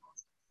 So,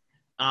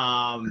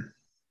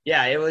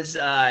 yeah, it was,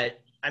 I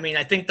mean,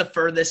 I think the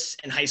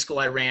furthest in high school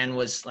I ran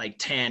was like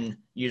 10.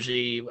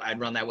 Usually I'd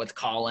run that with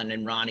Colin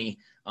and Ronnie.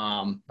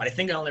 But I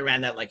think I only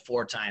ran that like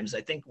 4 times.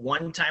 I think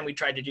one time we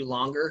tried to do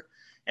longer,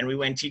 and we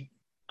went to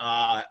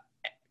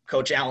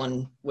Coach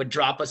Allen would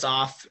drop us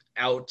off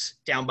out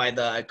down by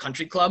the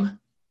country club.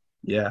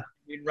 Yeah.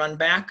 We'd run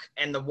back.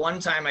 And the one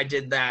time I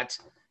did that,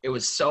 it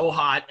was so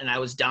hot and I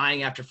was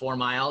dying after 4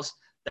 miles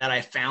that I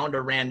found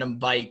a random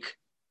bike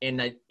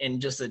in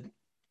just a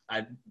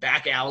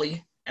back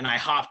alley, and I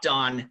hopped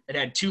on. It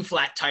had 2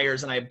 flat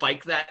tires, and I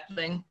biked that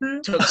thing.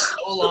 It took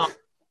so long.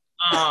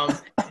 And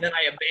then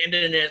I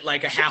abandoned it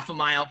like a half a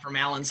mile from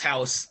Alan's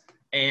house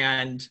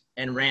and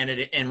ran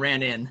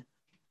in.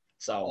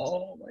 So,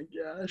 oh my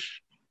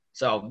gosh.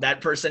 So that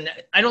person,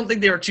 I don't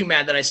think they were too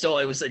mad that I stole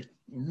it. It was a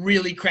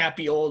really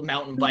crappy old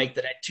mountain bike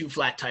that had 2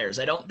 flat tires.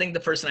 I don't think the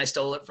person I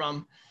stole it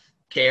from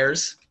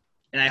cares.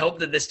 And I hope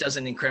that this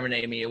doesn't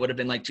incriminate me. It would have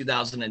been like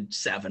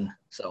 2007.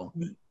 So.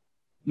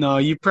 No,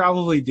 you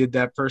probably did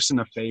that person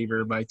a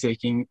favor by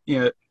taking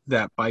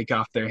that bike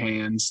off their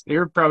hands. They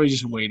were probably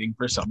just waiting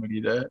for somebody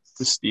to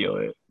steal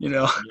it,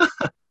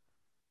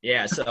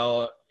 Yeah.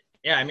 So,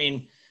 yeah, I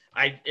mean,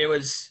 it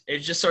was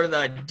just sort of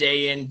the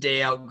day in,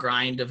 day out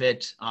grind of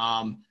it.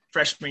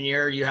 freshman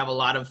year, you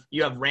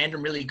have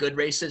random really good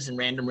races and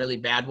random really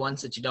bad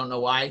ones that you don't know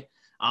why.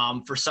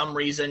 For some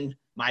reason,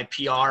 my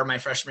PR my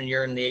freshman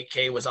year in the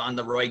 8K was on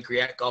the Roy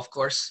Griette golf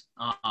course,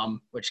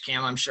 which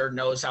Cam, I'm sure,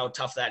 knows how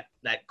tough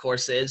that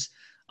course is.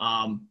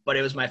 But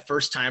it was my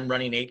first time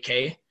running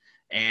 8K,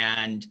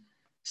 and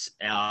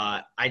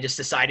I just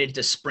decided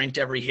to sprint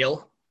every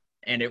hill,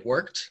 and it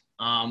worked.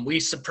 We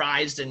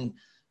surprised, and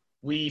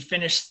we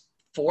finished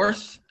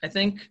 4th, I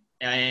think,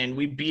 and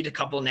we beat a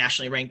couple of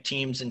nationally ranked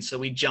teams, and so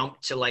we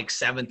jumped to like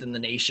 7th in the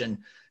nation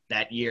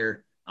that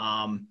year,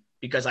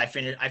 because I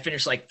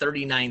finished like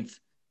 39th.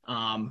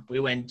 We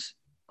went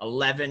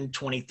 11,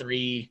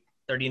 23,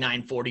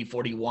 39, 40,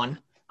 41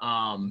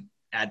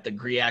 at the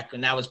Griette,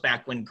 and that was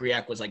back when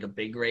Griette was like a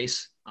big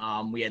race.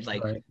 We had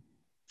like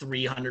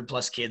 300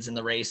 plus kids in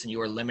the race, and you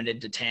were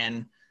limited to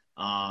 10.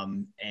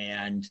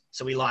 And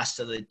so we lost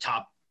to the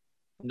top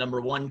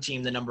number 1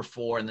 team, the number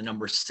 4, and the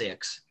number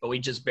 6, but we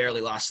just barely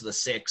lost to the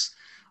 6.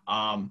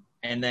 And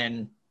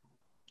then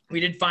we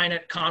did fine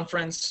at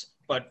conference,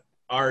 but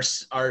our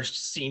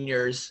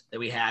seniors that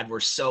we had were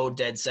so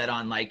dead set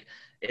on like,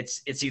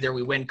 it's either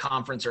we win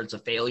conference or it's a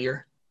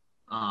failure.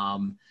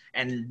 And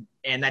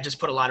that just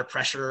put a lot of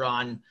pressure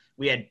on.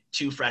 We had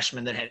 2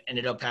 freshmen that had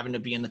ended up having to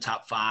be in the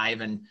top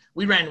 5, and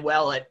we ran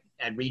well at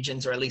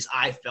regions, or at least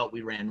I felt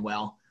we ran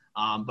well.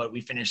 But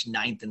we finished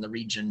 9th in the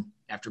region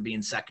after being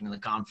 2nd in the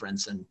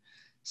conference. And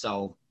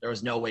so there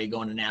was no way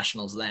going to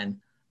nationals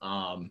then.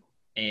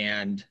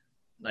 And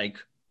like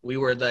me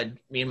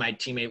and my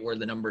teammate were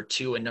the number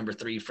 2 and number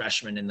 3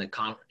 freshmen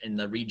in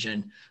the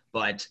region.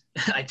 But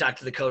I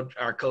talked to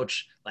our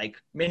coach,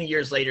 like many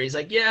years later, he's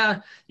like,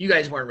 yeah, you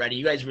guys weren't ready.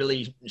 You guys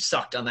really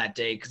sucked on that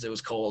day because it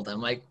was cold.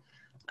 I'm like,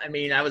 I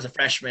mean, I was a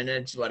freshman,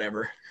 it's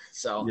whatever.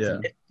 So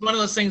It's one of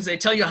those things, they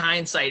tell you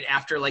hindsight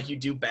after like you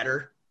do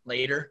better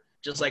later.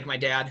 Just like my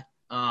dad,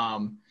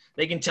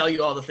 they can tell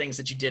you all the things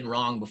that you did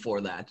wrong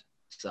before that.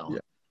 So, yeah.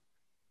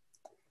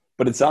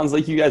 But it sounds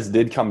like you guys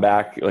did come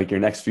back like your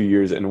next few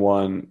years and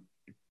won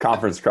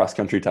conference cross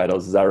country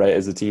titles. Is that right,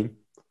 as a team?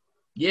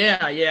 Yeah.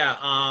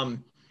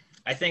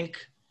 I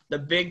think the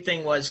big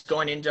thing was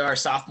going into our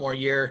sophomore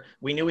year,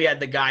 we knew we had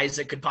the guys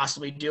that could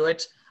possibly do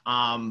it,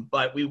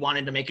 but we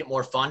wanted to make it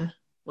more fun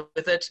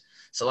with it.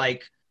 So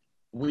like,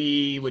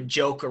 we would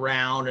joke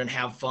around and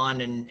have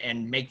fun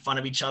and make fun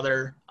of each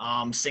other,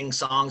 sing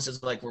songs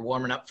as like we're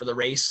warming up for the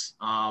race.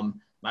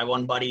 My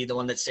one buddy, the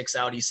one that sticks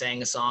out, he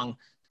sang a song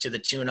to the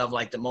tune of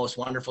like the most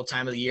wonderful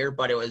time of the year,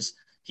 but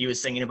he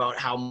was singing about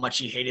how much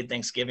he hated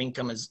Thanksgiving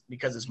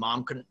because his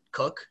mom couldn't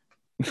cook.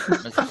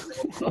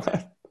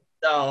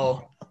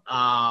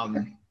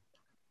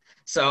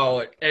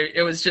 So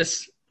it was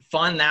just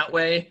fun that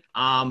way.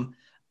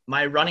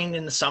 My running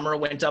in the summer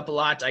went up a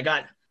lot. I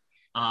got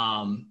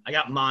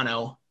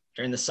mono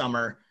during the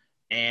summer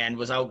and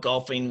was out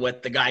golfing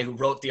with the guy who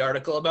wrote the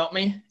article about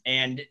me.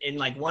 And in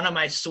like one of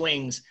my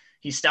swings,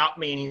 he stopped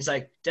me and he's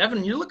like,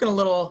 Devin, you're looking a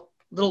little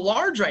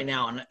large right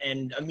now.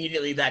 And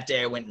immediately that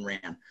day I went and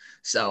ran.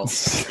 So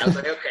I was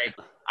like, okay,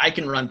 I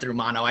can run through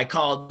mono. I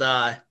talked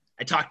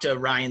to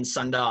Ryan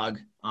Sundog,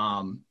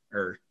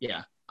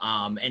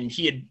 and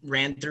he had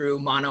ran through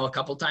mono a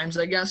couple times,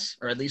 I guess,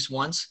 or at least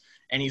once.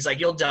 And he's like,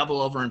 you'll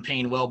double over in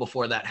pain well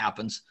before that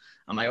happens.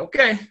 I'm like,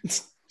 okay.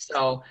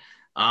 So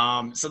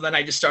then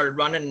I just started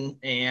running,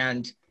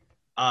 and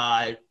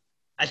I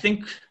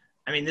think,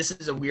 I mean, this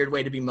is a weird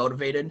way to be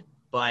motivated,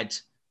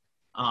 but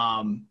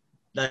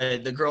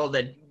the girl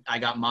that I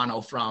got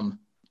mono from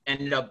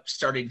ended up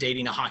started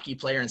dating a hockey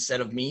player instead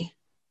of me.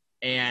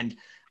 And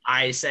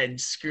I said,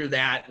 screw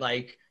that.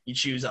 Like, you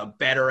choose a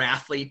better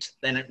athlete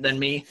than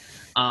me.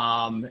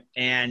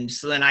 And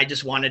so then I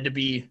just wanted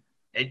to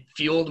it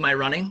fueled my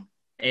running,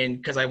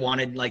 and cause I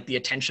wanted like the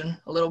attention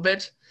a little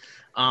bit.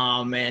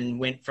 And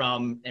went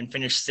and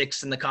finished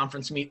 6th in the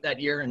conference meet that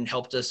year and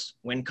helped us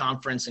win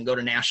conference and go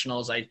to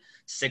nationals.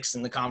 6th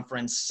in the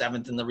conference,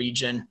 7th in the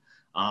region,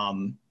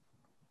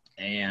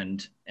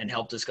 and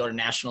helped us go to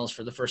nationals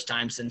for the first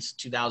time since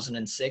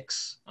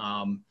 2006.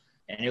 And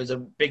it was a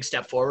big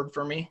step forward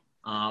for me.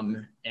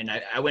 And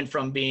I went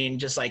from being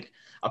just like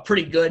a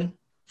pretty good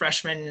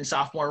freshman and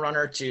sophomore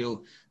runner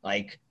to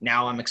like,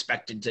 now I'm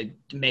expected to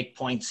make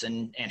points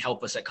and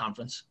help us at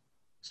conference.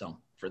 So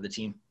for the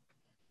team.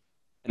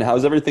 And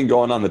how's everything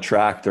going on the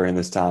track during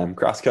this time?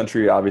 Cross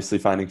country, obviously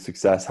finding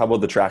success. How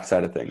about the track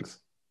side of things?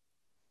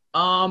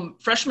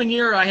 Freshman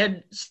year, I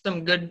had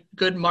some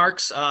good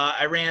marks.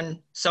 I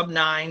ran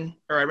sub-9,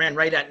 or I ran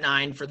right at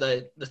 9 for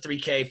the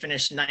 3K,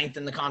 finished 9th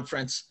in the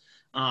conference.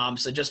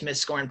 So just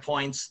missed scoring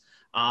points.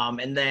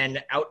 And then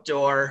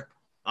outdoor.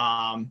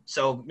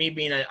 So me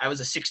being I was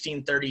a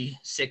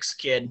 1636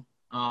 kid,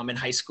 in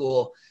high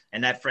school,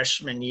 and that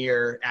freshman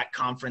year at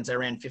conference, I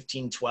ran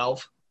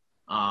 1512.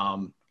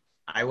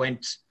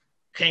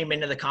 Came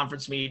into the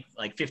conference meet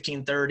like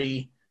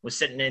 15:30, was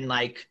sitting in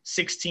like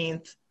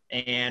 16th,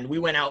 and we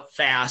went out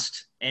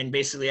fast. And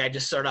basically I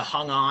just sort of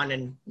hung on,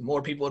 and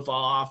more people would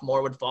fall off,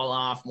 more would fall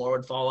off.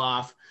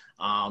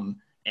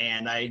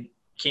 And I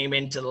came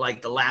into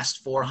like the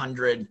last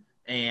 400,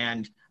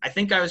 and I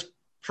think I was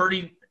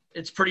pretty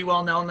it's pretty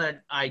well known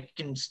that I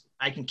can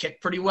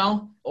kick pretty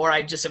well, or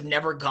I just have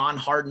never gone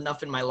hard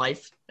enough in my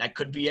life. That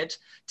could be it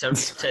to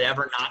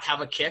ever not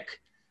have a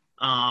kick.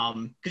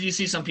 Because you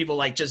see some people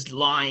like just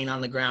lying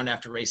on the ground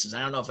after races.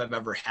 I don't know if I've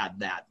ever had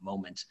that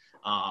moment.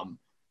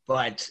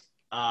 But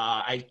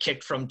I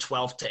kicked from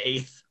 12th to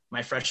 8th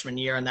my freshman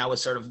year, and that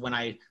was sort of when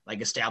I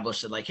like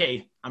established it, like,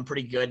 hey, I'm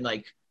pretty good.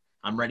 Like,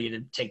 I'm ready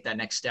to take that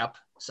next step.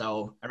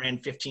 So I ran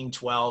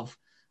 15-12.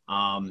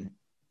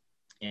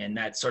 And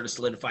that sort of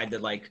solidified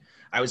that, like,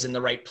 I was in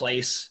the right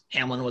place.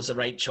 Hamline was the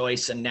right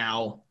choice. And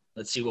now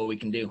let's see what we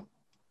can do.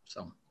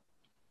 So.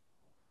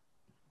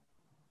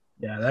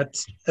 Yeah,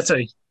 that's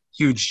a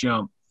huge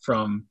jump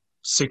from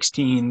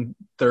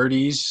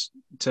 16:30s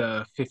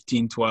to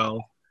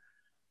 15:12.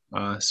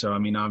 So, I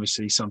mean,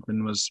 obviously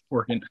something was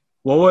working.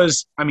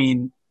 Did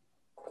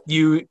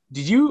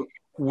you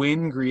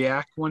win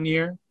GRIAC one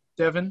year,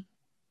 Devin?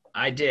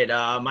 I did.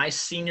 My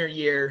senior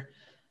year,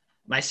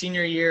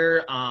 junior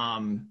year,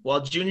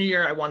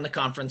 I won the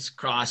conference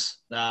cross.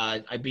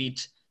 I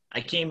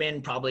came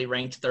in probably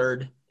ranked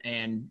third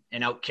and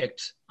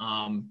outkicked,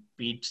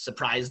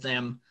 surprised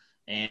them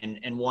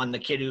and won. The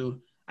kid who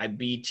I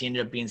beat, he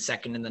ended up being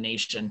second in the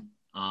nation.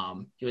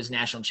 He was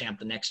national champ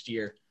the next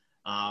year.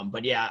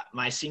 But yeah,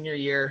 my senior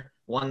year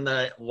won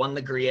the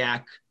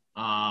GRIAC.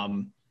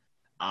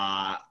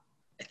 I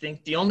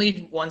think the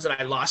only ones that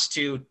I lost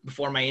to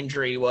before my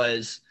injury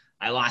was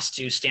I lost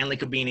to Stanley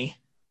Cabini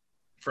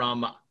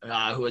from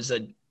who was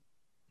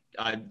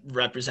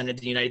represented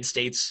the United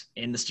States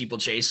in the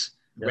steeplechase,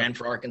 ran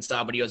for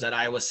Arkansas, but he was at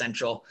Iowa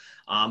Central.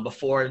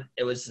 Before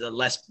it was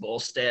Les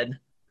Bolstead,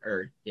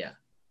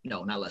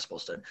 not Les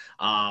Bolstead.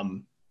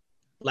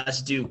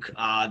 Les Duke,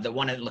 the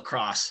one at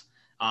lacrosse.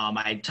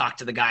 I talked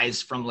to the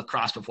guys from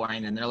lacrosse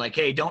beforehand, and they're like,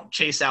 hey, don't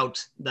chase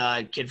out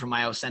the kid from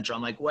Iowa Central.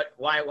 I'm like, what?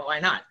 Why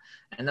not?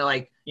 And they're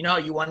like, you know,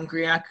 you won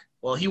GRIAC?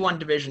 Well, he won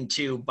Division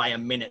II by a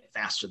minute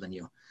faster than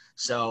you.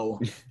 So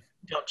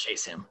don't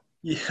chase him.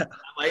 Yeah. I'm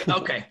like,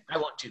 okay, I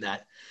won't do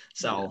that.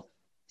 So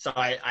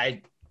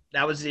I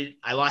that was it.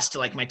 I lost to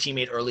like my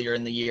teammate earlier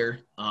in the year,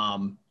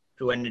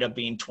 who ended up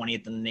being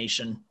 20th in the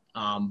nation.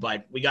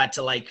 But we got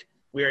to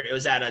it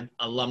was at an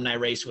alumni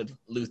race with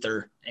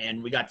Luther,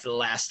 and we got to the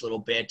last little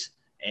bit,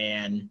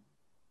 and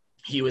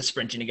he was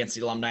sprinting against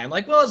the alumni. I'm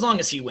like, well, as long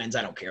as he wins,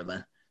 I don't care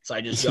then. So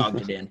I just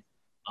jogged it in.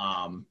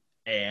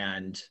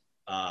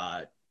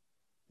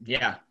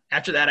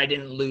 After that, I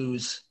didn't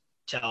lose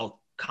till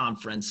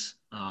conference.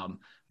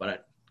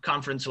 But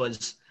conference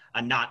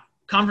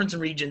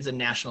and regions and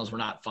nationals were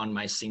not fun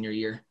my senior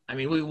year. I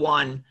mean, we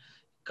won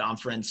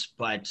conference,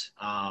 but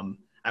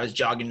I was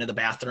jogging to the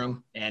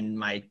bathroom and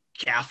my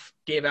calf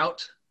gave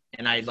out,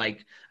 and I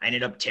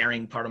ended up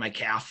tearing part of my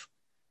calf.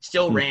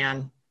 Still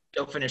ran,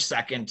 still finished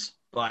second,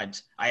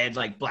 but I had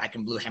like black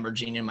and blue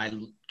hemorrhaging in my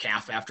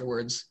calf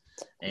afterwards.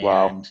 And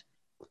wow.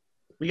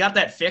 We got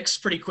that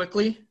fixed pretty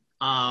quickly.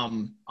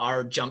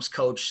 Our jumps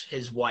coach,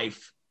 his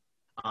wife,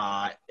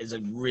 is a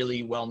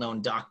really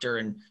well-known doctor,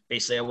 and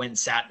basically I went and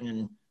sat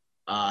in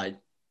a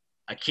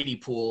kiddie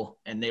pool,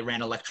 and they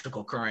ran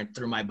electrical current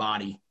through my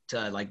body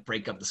to like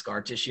break up the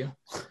scar tissue.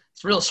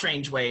 It's a real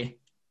strange way,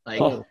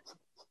 but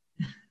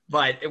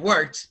it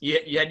worked.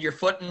 You had your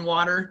foot in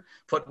water,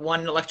 put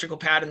one electrical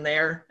pad in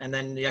there, and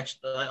then the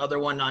other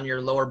one on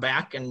your lower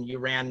back, and you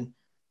ran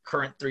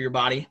current through your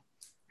body.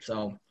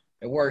 So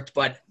it worked,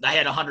 but I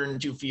had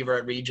 102 fever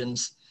at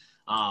regions.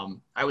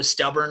 I was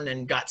stubborn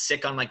and got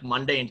sick on like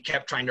Monday and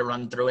kept trying to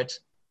run through it,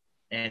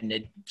 and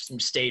it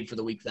stayed for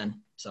the week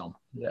then. So,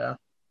 yeah.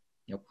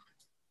 Yep.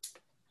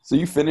 So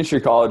you finished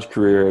your college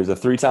career as a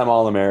 3-time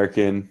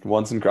All-American,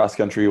 once in cross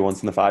country,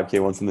 once in the 5K,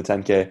 once in the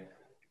 10K.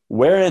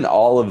 Where in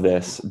all of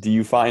this do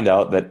you find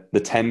out that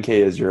the 10K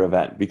is your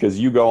event? Because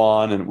you go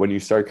on, and when you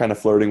start kind of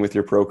flirting with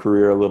your pro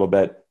career a little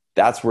bit,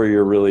 that's where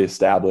you're really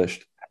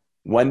established.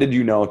 When did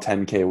you know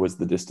 10K was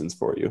the distance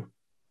for you?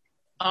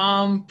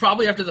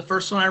 Probably after the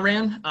first one I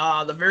ran.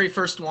 The very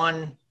first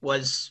one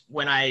was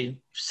when I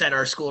set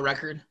our school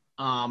record.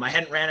 I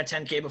hadn't ran a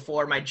 10K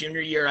before. My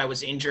junior year, I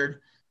was injured.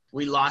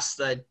 We lost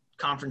the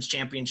conference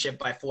championship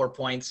by 4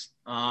 points.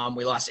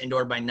 We lost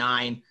indoor by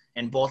 9,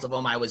 and both of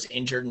them I was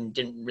injured and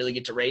didn't really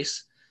get to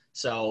race.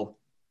 So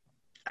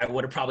I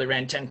would have probably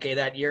ran 10K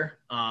that year.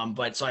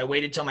 But so I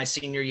waited till my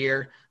senior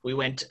year. We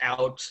went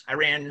out. I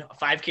ran a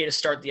 5K to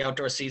start the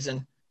outdoor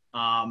season,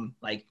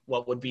 like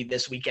what would be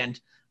this weekend.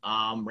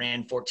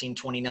 Ran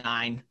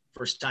 14:29,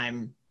 first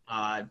time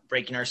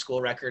breaking our school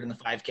record in the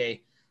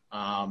 5K.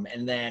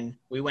 And then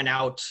we went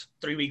out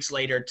 3 weeks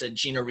later to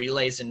Gina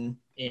Relays in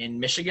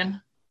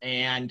Michigan.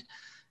 And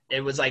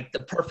it was like the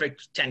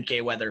perfect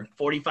 10K weather,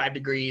 45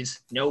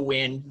 degrees, no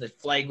wind. The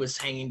flag was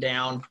hanging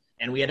down.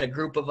 And we had a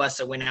group of us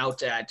that went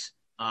out at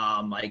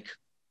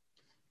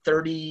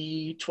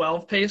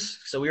 30:12 pace.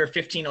 So we were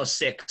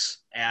 15:06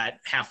 at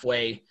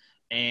halfway.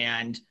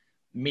 And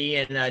me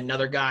and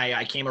another guy,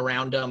 I came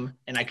around him,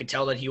 and I could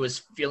tell that he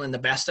was feeling the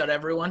best out of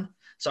everyone.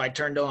 So I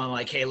turned to him, I'm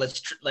like, hey,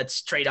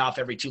 let's trade off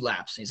every 2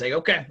 laps. And he's like,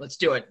 okay, let's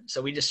do it.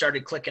 So we just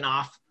started clicking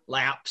off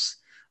laps.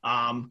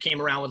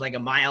 came around with like a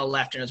mile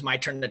left, and it was my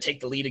turn to take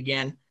the lead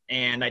again.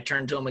 And I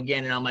turned to him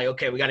again, and I'm like,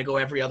 okay, we got to go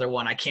every other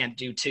one. I can't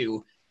do 2.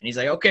 And he's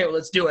like, okay, well,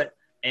 let's do it.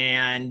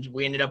 And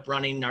we ended up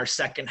running our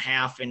second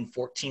half in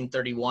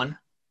 14:31.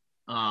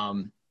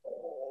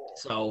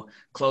 So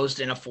closed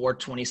in a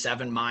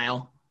 4:27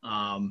 mile.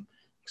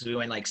 Because we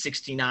went like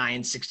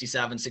 69,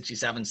 67,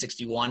 67,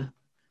 61.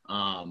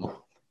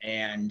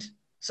 And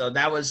so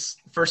that was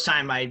the first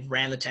time I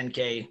ran the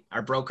 10K.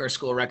 I broke our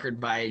school record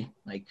by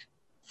like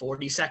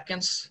 40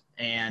 seconds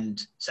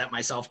and set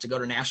myself to go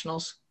to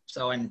nationals.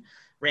 So, and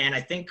ran,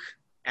 I think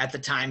at the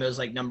time it was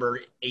like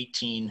number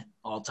 18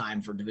 all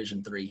time for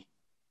Division III.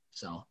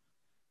 So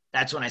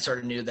that's when I sort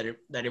of knew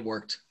that it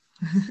worked.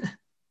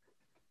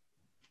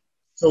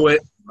 So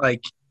it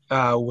like,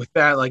 with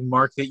that like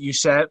mark that you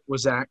set,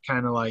 was that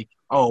kind of like,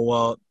 oh,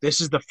 well, this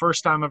is the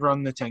first time I've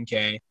run the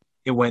 10K.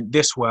 It went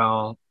this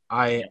well.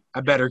 I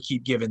better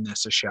keep giving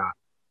this a shot.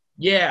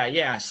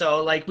 Yeah.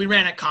 So like we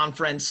ran at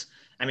conference.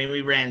 I mean,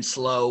 we ran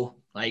slow.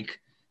 Like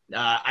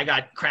I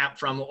got crap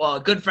from, well, a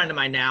good friend of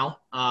mine now.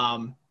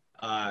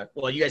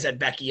 Well, you guys had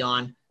Becky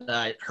on,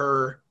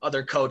 her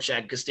other coach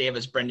at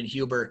Gustavus, Brendan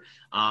Huber.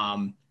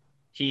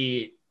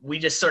 We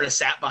just sort of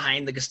sat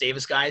behind the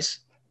Gustavus guys.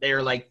 They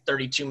were like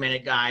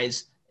 32-minute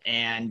guys.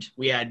 And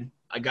we had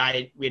 2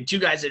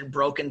 guys that had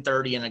broken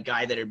 30 and a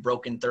guy that had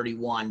broken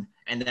 31.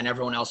 And then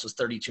everyone else was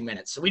 32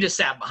 minutes. So we just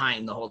sat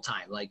behind the whole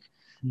time. Like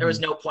there was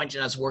no point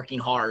in us working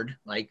hard.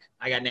 Like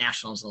I got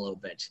nationals in a little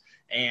bit.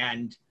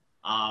 And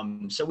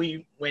so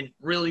we went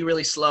really,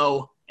 really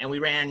slow,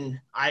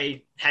 and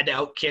I had to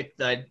outkick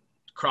the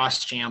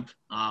cross champ,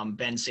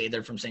 Ben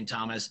Sather from St.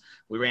 Thomas.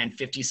 We ran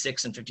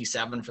 56 and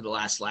 57 for the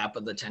last lap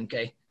of the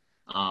 10K.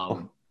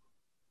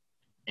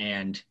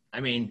 And I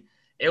mean,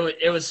 it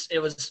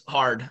was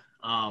hard.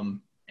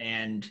 And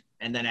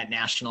then at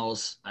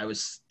nationals, I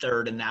was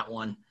 3rd in that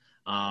one.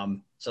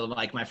 So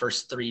like my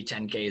first 3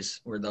 10Ks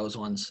were those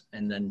ones.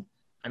 And then,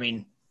 I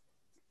mean,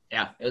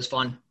 yeah, it was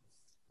fun.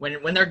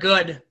 When they're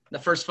good, the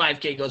first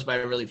 5K goes by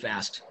really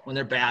fast. When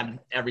they're bad,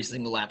 every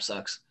single lap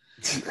sucks.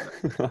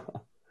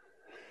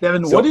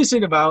 Devin, what is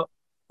it about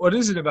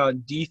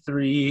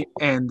D3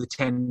 and the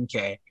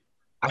 10K?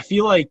 I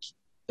feel like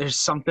there's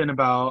something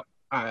about,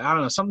 I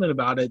don't know, something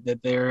about it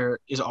that there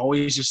is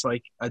always just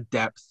like a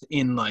depth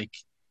in like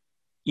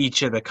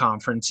each of the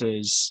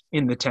conferences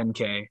in the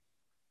 10K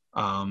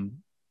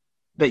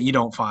that you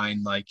don't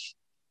find like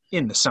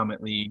in the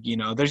Summit League. You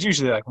know, there's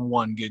usually like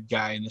one good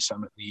guy in the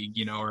Summit League,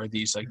 you know, or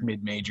these like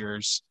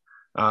mid-majors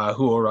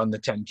who will run the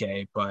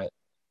 10K. But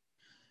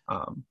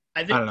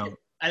I don't know.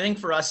 I think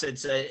for us,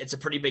 it's a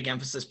pretty big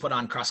emphasis put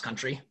on cross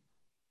country.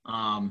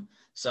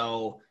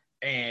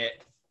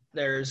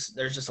 There's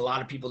just a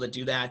lot of people that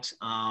do that.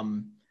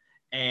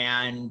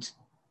 And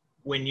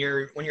when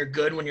you're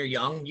good, when you're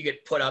young, you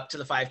get put up to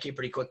the 5K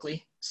pretty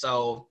quickly.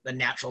 So the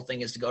natural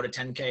thing is to go to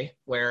 10K,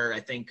 where I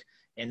think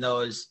in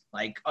those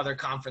like other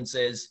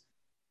conferences,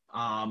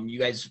 you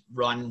guys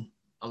run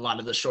a lot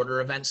of the shorter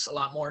events a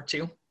lot more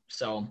too.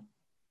 So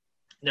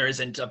there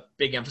isn't a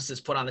big emphasis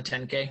put on the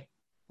 10K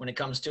when it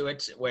comes to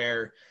it,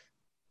 where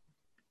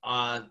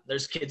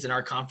there's kids in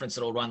our conference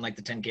that will run like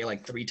the 10K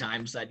like 3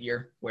 times that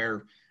year,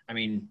 where, I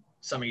mean,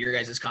 some of your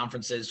guys'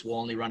 conferences will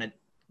only run it,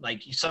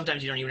 like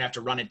sometimes you don't even have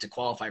to run it to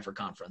qualify for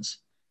conference.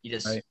 You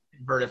just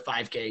convert a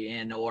 5K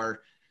in,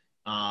 or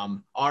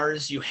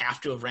ours, you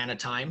have to have ran a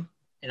time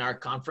in our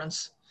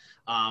conference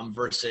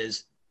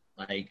versus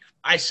like,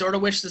 I sort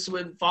of wish this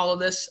would follow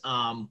this,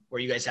 where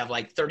you guys have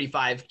like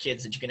 35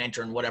 kids that you can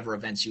enter in whatever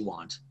events you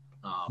want.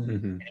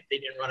 And if they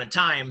didn't run a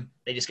time,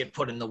 they just get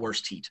put in the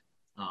worst heat.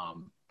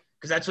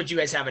 Because that's what you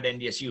guys have at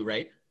NDSU,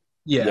 right?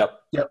 Yeah.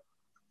 Yep.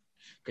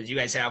 Because you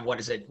guys have,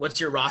 what's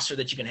your roster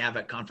that you can have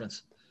at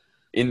conference?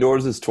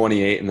 Indoors is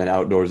 28, and then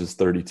outdoors is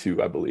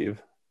 32, I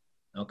believe.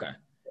 Okay.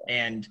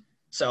 And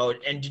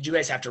did you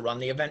guys have to run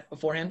the event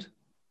beforehand?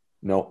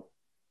 No.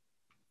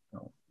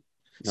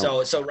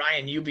 So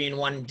Ryan, you being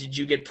one, did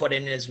you get put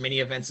in as many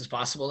events as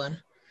possible then?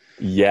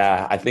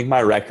 Yeah, I think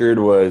my record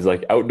was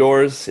like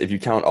outdoors. If you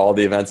count all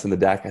the events in the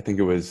deck, I think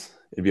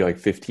it'd be like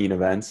 15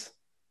 events.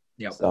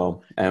 Yep.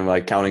 So, and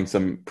like counting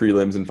some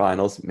prelims and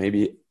finals,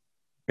 maybe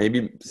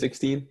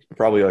 16,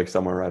 probably like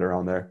somewhere right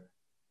around there.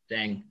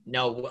 Dang.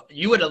 No,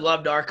 you would have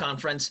loved our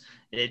conference.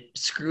 It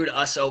screwed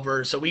us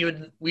over. So we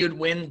would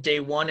win day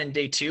 1 and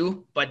day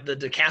 2, but the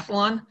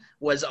decathlon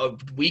was a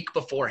week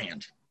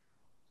beforehand.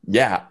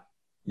 Yeah.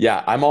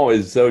 I'm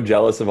always so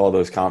jealous of all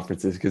those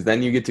conferences, because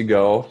then you get to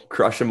go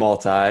crush a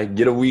multi,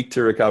 get a week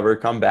to recover,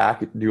 come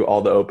back, do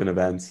all the open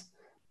events.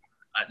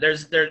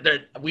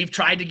 We've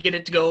tried to get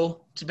it to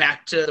go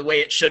back to the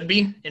way it should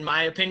be, in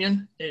my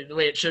opinion, the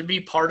way it should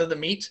be part of the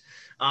meet.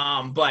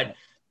 But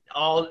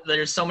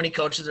there's so many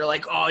coaches that are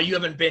like, oh, you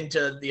haven't been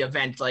to the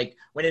event. Like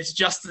when it's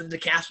just the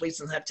decathletes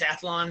and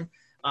heptathlon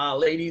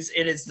ladies,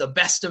 it is the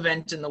best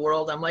event in the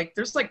world. I'm like,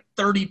 there's like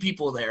 30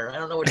 people there. I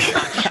don't know what you're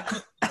talking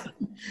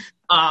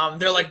about.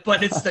 They're like,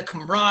 but it's the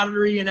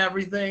camaraderie and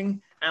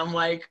everything. And I'm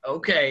like,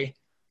 okay.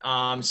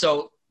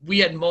 So we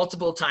had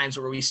multiple times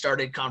where we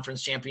started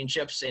conference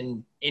championships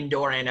in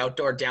indoor and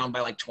outdoor down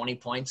by like 20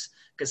 points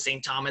because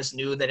St. Thomas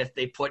knew that if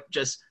they put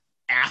just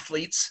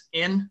athletes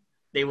in,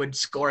 they would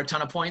score a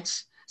ton of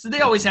points. So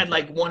they always had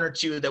like one or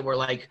two that were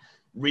like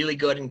really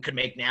good and could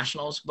make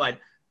nationals. But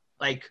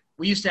like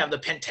we used to have the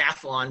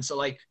pentathlon, so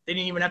like they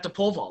didn't even have to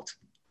pole vault.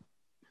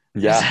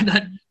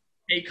 Yeah.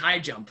 Take high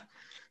jump.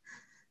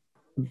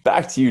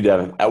 Back to you,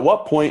 Devin. At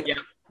what point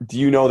do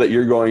you know that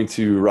you're going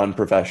to run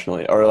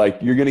professionally or like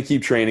you're going to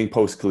keep training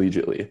post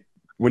collegiately?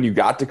 When you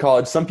got to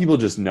college, some people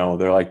just know.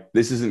 They're like,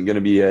 this isn't going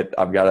to be it.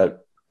 I've got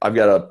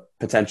a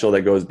potential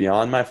that goes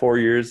beyond my 4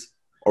 years.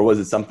 Or was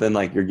it something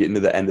like you're getting to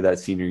the end of that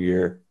senior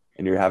year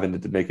and you're having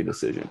to make a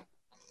decision?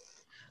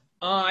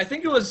 I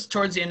think it was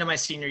towards the end of my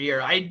senior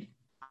year.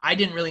 I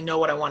didn't really know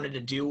what I wanted to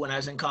do when I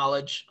was in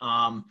college.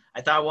 I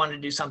thought I wanted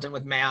to do something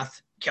with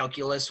math.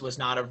 Calculus was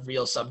not a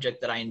real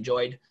subject that I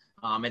enjoyed.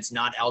 It's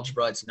not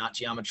algebra. It's not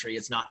geometry.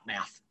 It's not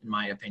math, in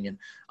my opinion.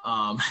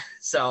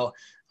 So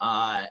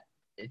I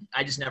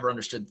just never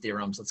understood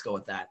theorems. Let's go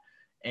with that.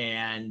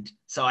 And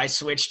so I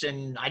switched,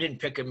 and I didn't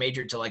pick a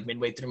major till like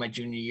midway through my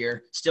junior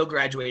year. Still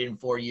graduated in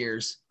 4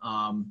 years,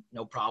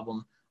 no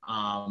problem.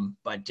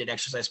 But did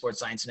exercise, sports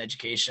science, and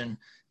education,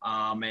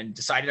 and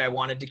decided I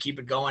wanted to keep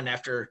it going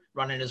after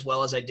running as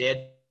well as I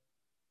did.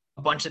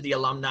 A bunch of the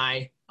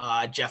alumni,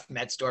 Jeff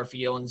Metzdorf,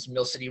 he owns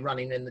Mill City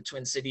Running in the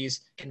Twin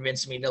Cities,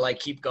 convinced me to like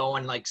keep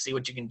going, like see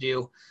what you can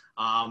do.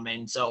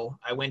 And so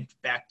I went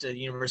back to the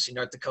University of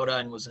North Dakota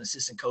and was an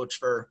assistant coach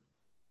for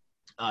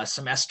a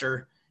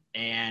semester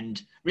and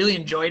really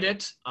enjoyed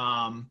it.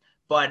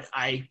 But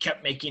I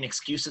kept making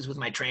excuses with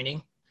my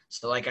training.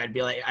 So like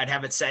I'd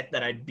have it set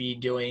that I'd be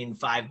doing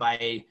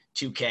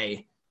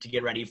 5x2K to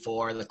get ready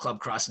for the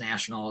Club Cross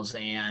Nationals,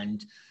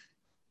 and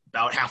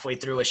about halfway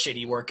through a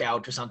shitty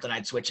workout or something,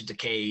 I'd switch it to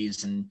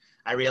Ks. And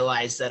I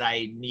realized that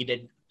I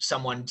needed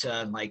someone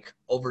to like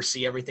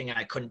oversee everything and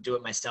I couldn't do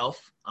it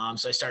myself.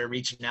 So I started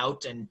reaching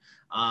out, and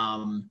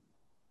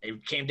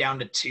it came down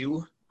to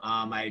two.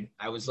 I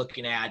was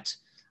looking at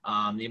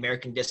the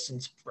American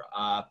Distance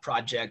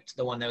Project,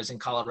 the one that was in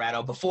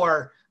Colorado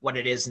before what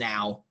it is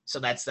now.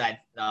 So that's the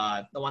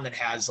one that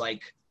has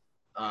like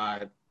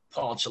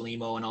Paul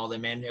Chalimo and all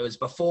them in. It was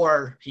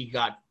before he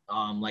got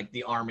like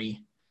the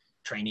Army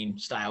training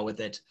style with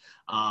it.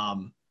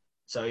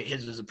 So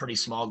his was a pretty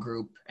small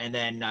group. And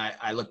then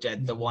I looked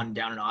at the one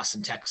down in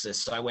Austin, Texas.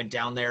 So I went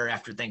down there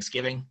after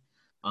Thanksgiving,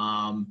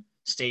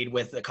 stayed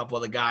with a couple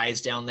of the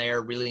guys down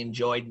there, really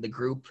enjoyed the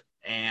group.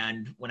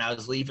 And when I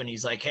was leaving,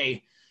 he's like,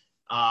 hey,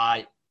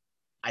 I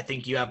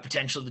think you have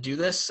potential to do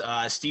this.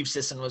 Steve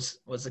Sisson was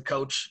the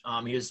coach.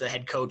 He was the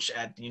head coach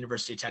at the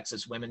University of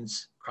Texas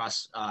women's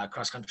cross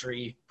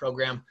country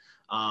program.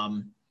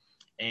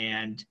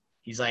 And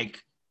he's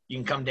like, you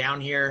can come down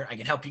here. I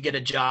can help you get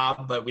a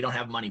job, but we don't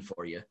have money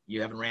for you.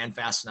 You haven't ran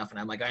fast enough. And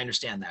I'm like, I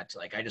understand that.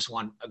 Like, I just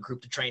want a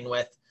group to train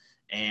with.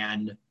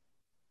 And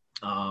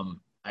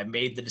I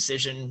made the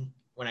decision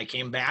when I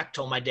came back,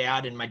 told my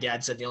dad, and my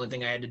dad said the only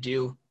thing I had to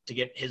do to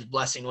get his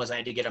blessing was I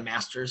had to get a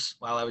master's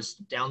while I was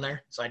down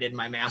there. So I did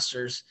my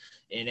master's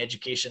in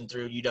education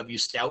through UW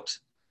Stout.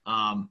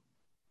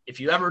 If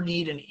you ever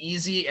need an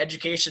easy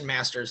education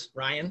master's,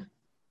 Ryan,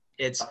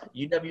 it's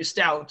UW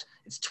Stout.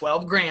 It's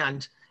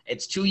 $12,000.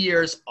 It's 2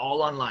 years,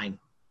 all online.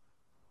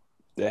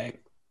 Dang.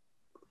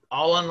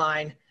 All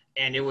online.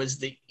 And it was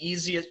the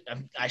easiest.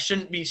 I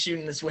shouldn't be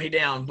shooting this way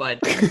down, but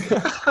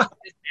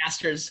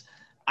master's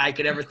I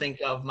could ever think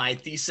of. My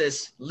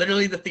thesis,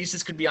 literally the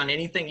thesis could be on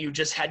anything. You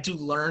just had to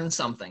learn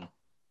something.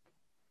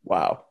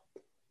 Wow.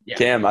 Yeah.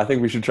 Cam, I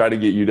think we should try to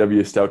get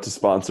UW Stout to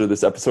sponsor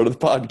this episode of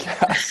the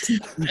podcast.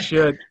 We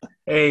should.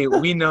 Hey,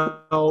 we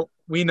know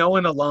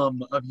an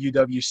alum of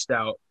UW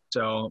Stout,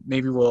 so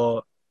maybe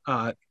we'll.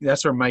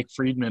 That's where Mike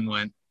Friedman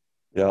went.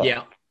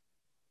 Yeah.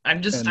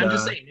 I'm just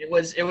saying it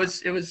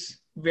was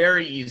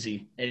very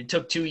easy, and it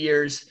took 2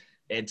 years.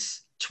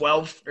 It's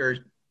 12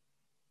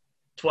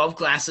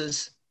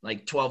 classes,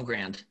 like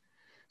 $12,000.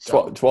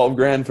 So,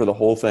 $12,000 for the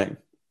whole thing.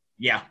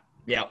 Yeah.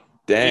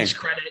 Dang. Each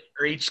credit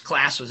or each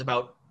class was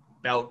about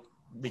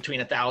between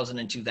 1,000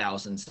 and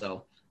 2,000,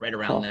 so right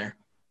around there.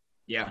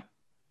 Yeah.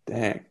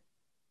 Dang.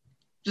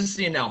 Just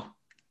so you know.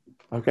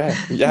 Okay.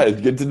 Yeah,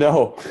 it's good to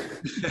know.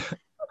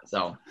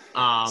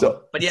 I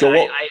enjoyed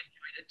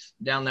it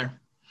down there.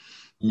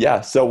 Yeah.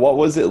 So what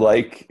was it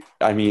like?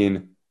 I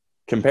mean,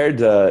 compared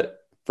to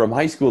from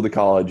high school to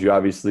college, you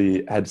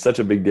obviously had such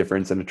a big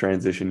difference in a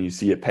transition. You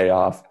see it pay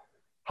off.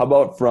 How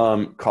about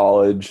from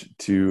college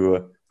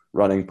to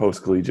running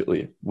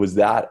post-collegiately? Was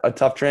that a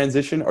tough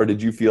transition, or did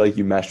you feel like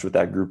you meshed with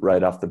that group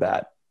right off the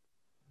bat?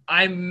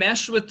 I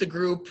meshed with the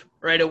group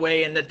right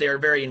away in that they're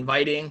very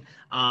inviting.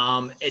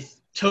 It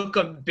took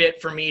a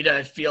bit for me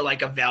to feel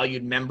like a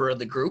valued member of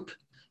the group,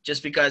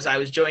 just because I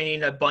was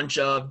joining a bunch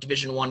of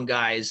Division I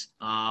guys,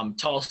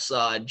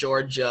 Tulsa,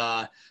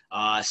 Georgia,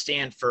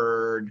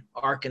 Stanford,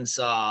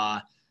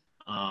 Arkansas,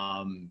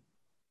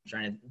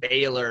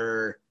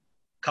 Baylor,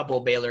 a couple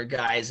of Baylor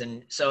guys.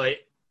 And so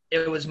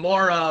it was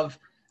more of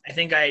I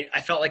think I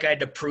felt like I had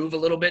to prove a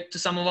little bit to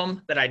some of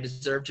them that I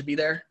deserved to be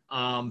there.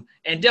 And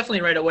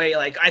definitely right away,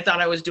 like I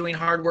thought I was doing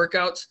hard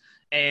workouts,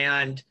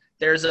 and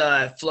there's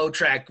a flow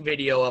track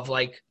video of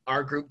like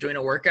our group doing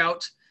a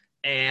workout,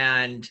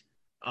 and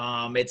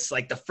it's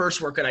like the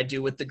first workout I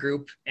do with the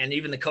group. And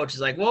even the coach is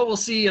like, well, we'll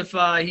see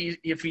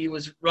if he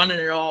was running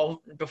it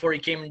all before he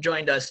came and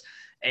joined us.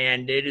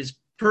 And it is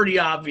pretty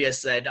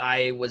obvious that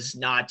I was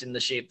not in the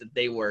shape that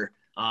they were.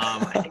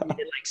 I think we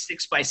did like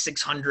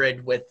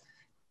 6x600 with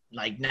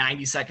like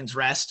 90 seconds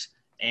rest,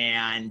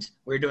 and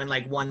we were doing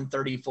like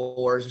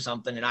 134s or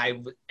something.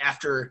 And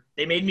after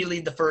they made me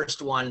lead the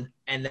first one,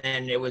 and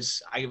then I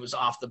was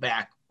off the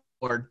back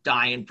or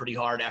dying pretty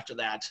hard after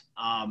that.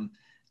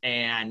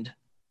 And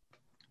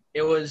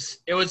it was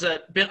a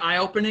bit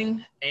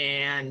eye-opening,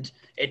 and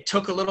it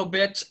took a little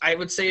bit. I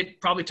would say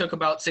it probably took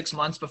about 6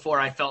 months before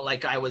I felt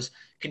like I was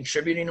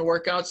contributing to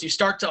workouts. You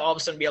start to all of a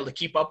sudden be able to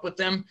keep up with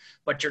them,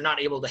 but you're not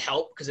able to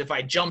help, because if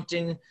I jumped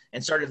in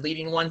and started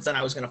leading ones, then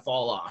I was going to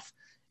fall off.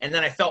 And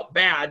then I felt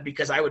bad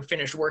because I would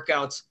finish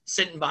workouts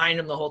sitting behind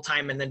them the whole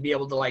time and then be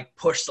able to like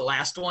push the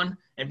last one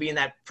and be in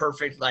that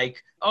perfect,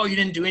 like, oh, you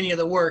didn't do any of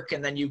the work,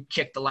 and then you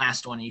kick the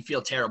last one and you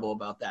feel terrible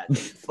about that.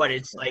 But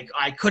it's like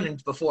I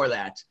couldn't before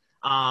that.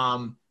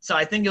 So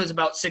I think it was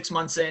about 6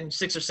 months in,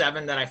 6 or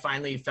 7, that I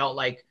finally felt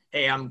like,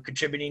 hey, I'm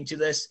contributing to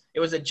this. It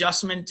was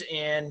adjustment,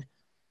 and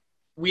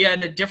we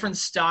had a different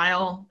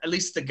style. At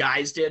least the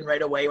guys did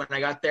right away when I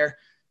got there.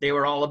 They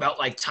were all about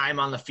like time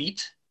on the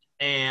feet.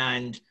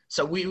 And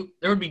so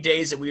there would be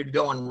days that we would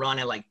go and run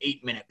at like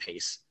 8-minute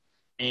pace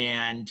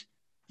and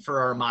for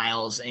our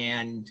miles.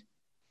 And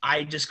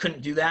I just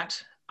couldn't do that.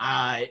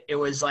 It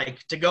was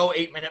like to go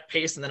 8-minute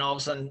pace and then all of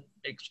a sudden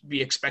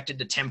be expected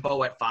to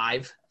tempo at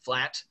 5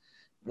 flat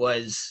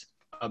was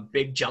a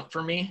big jump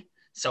for me.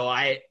 So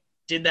I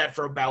did that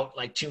for about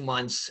like 2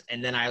 months.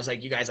 And then I was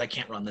like, you guys, I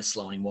can't run this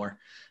slow anymore.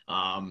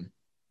 And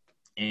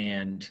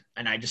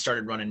I just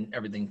started running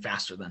everything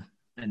faster then.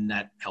 And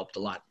that helped a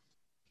lot.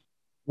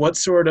 What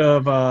sort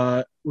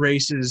of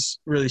races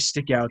really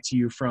stick out to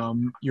you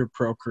from your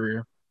pro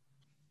career?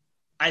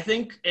 I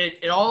think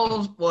it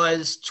all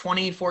was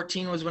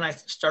 2014 was when I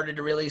started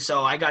to really,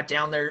 so I got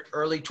down there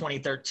early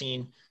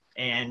 2013,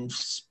 and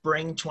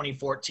spring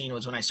 2014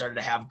 was when I started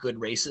to have good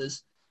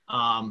races.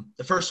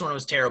 The first one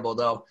was terrible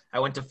though. I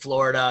went to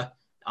Florida,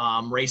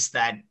 raced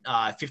that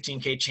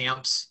 15K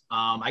champs.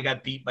 I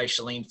got beat by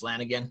Shalane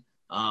Flanagan,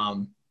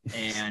 and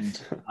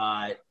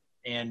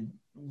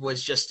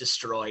was just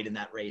destroyed in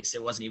that race.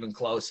 It wasn't even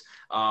close.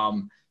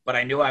 But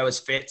I knew I was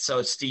fit.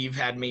 So Steve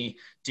had me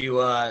do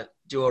a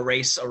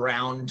race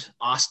around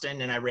Austin,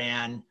 and I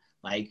ran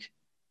like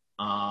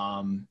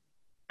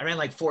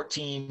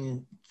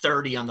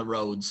 14:30 on the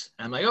roads.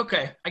 And I'm like,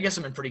 okay, I guess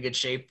I'm in pretty good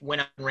shape.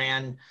 Went and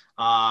ran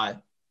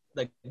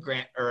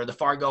the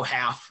Fargo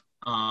half,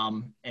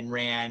 and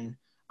ran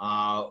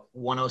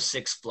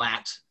 106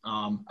 flat.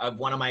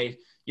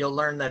 You'll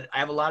learn that I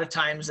have a lot of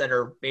times that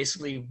are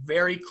basically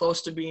very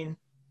close to being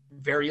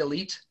very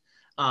elite.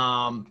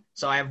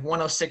 So I have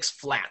 106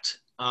 flat.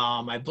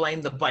 I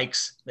blame the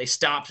bikes. They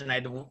stopped and I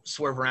had to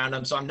swerve around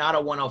them. So I'm not a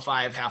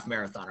 105 half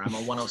marathoner. I'm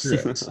a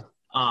 106.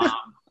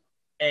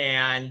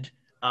 And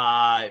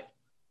I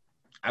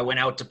went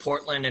out to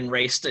Portland and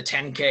raced a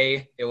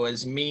 10K. It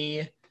was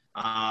me,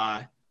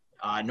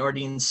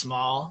 Nordine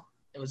Small.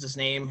 It was his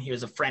name. He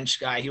was a French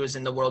guy. He was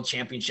in the world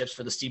championships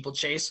for the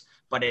steeplechase,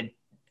 but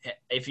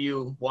if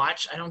you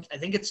watch, I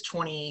think it's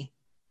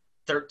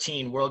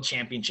 2013 world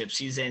championships.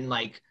 He's in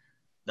like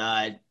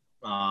the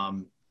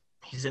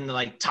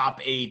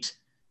top 8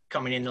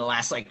 coming into the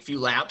last like few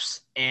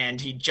laps, and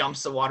he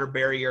jumps the water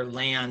barrier,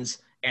 lands,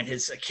 and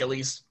his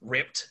Achilles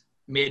ripped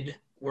mid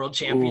world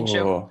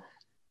championship. Ooh.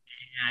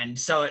 And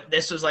so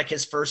this was like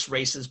his first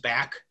races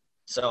back.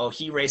 So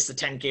he raced the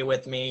 10K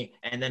with me,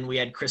 and then we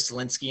had Chris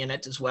Zielinski in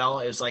it as well.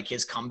 It was like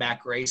his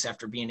comeback race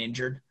after being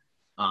injured.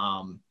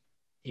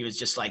 He was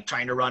just like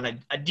trying to run a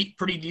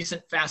pretty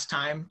decent fast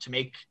time to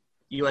make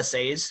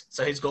USAs.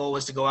 So his goal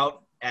was to go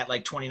out at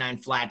like 29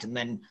 flat and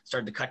then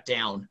start to cut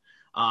down.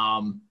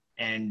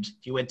 And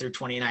he went through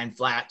 29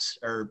 flats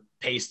or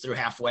paced through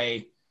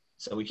halfway.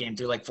 So we came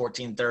through like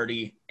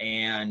 14:30,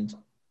 and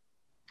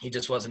he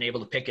just wasn't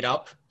able to pick it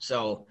up.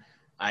 So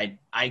I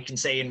can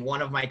say in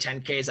one of my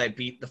 10Ks, I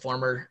beat the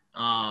former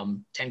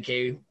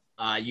 10K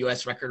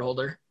US record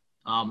holder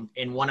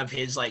in one of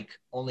his like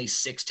only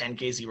 6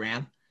 10Ks he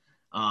ran.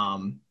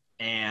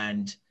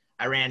 And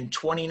I ran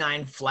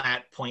 29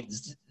 flat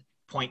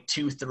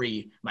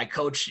 0.23. My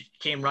coach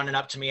came running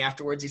up to me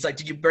afterwards. He's like,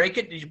 did you break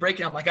it?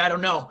 I'm like, I don't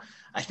know.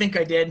 I think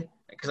I did,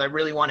 because I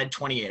really wanted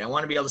 28. I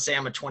want to be able to say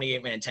I'm a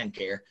 28-minute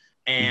 10Ker.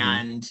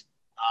 And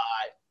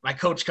my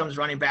coach comes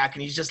running back,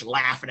 and he's just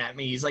laughing at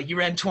me. He's like, you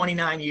ran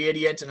 29, you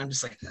idiot. And I'm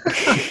just like,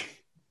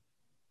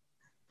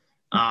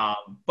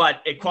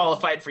 but it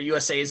qualified for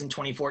USAs in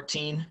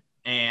 2014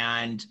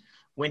 and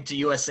went to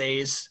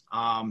USAs.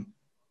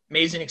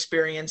 Amazing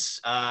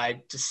experience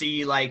to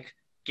see like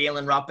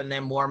Galen Rupp and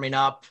them warming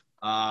up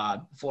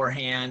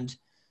beforehand,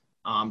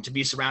 to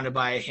be surrounded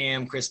by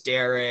him, Chris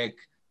Derrick,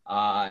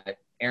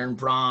 Aaron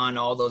Braun,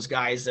 all those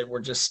guys that were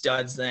just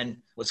studs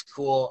then was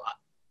cool.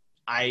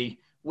 I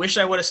wish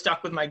I would have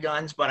stuck with my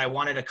guns, but I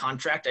wanted a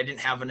contract. I didn't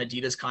have an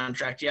Adidas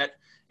contract yet.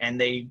 And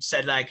they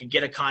said that I could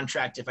get a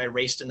contract if I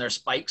raced in their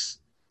spikes.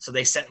 So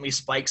they sent me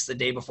spikes the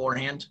day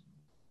beforehand.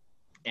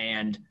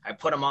 And I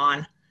put them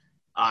on.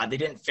 They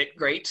didn't fit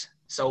great.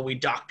 So we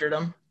doctored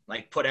them,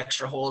 like put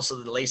extra holes so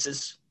the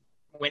laces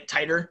went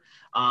tighter.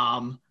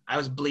 I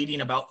was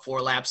bleeding about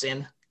 4 laps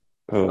in.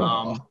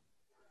 Finishing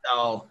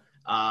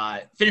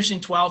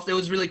 12th, it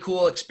was really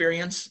cool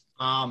experience.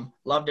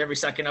 Loved every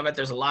second of it.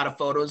 There's a lot of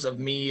photos of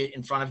me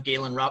in front of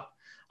Galen Rupp.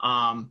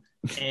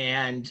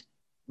 And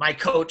my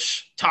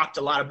coach talked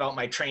a lot about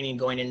my training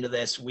going into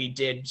this. We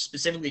did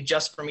specifically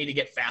just for me to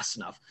get fast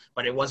enough,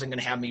 but it wasn't going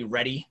to have me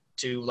ready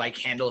to like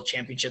handle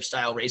championship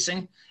style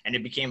racing. And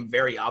it became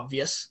very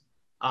obvious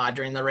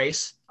during the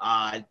race.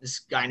 This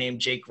guy named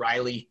Jake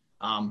Riley,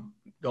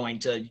 going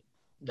to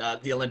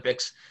the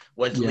Olympics,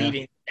 was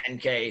leading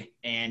 10K,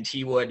 and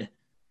he would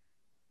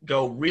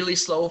go really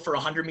slow for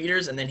 100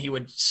 meters, and then he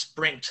would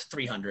sprint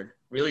 300.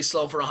 Really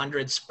slow for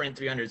 100, sprint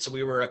 300. So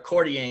we were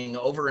accordioning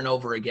over and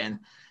over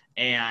again,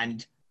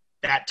 and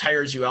that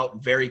tires you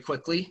out very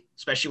quickly,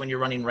 especially when you're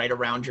running right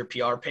around your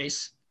PR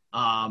pace.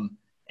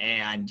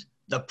 And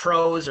the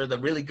pros, or the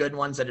really good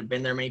ones that had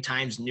been there many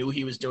times, knew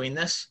he was doing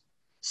this.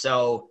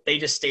 So they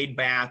just stayed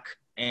back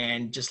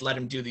and just let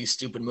him do these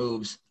stupid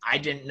moves. I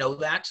didn't know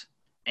that,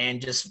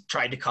 and just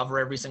tried to cover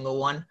every single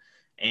one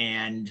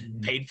and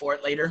paid for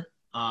it later.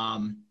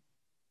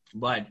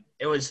 But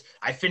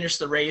I finished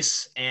the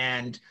race,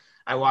 and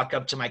I walk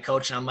up to my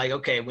coach and I'm like,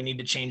 okay, we need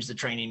to change the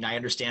training. I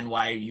understand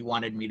why you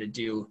wanted me to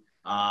do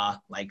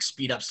like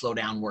speed up, slow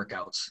down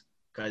workouts,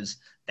 because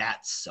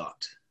that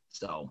sucked.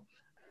 So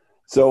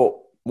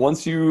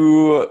once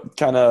you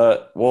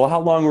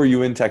how long were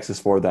you in Texas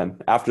for then?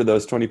 After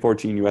those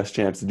 2014 US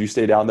champs, did you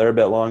stay down there a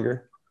bit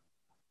longer?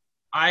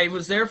 I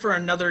was there for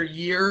another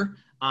year.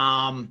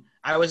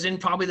 I was in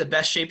probably the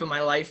best shape of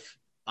my life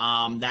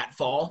that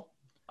fall.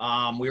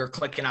 We were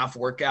clicking off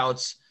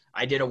workouts.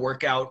 I did a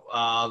workout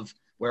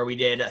where we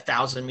did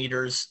 1,000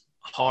 meters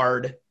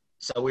hard.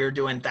 So we were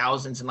doing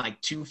thousands in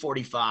like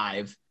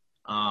 2:45.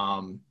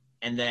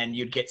 And then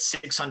you'd get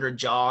 600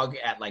 jog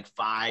at like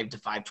 5 to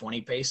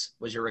 5:20 pace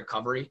was your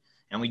recovery.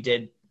 And we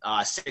did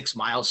 6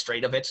 miles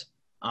straight of it.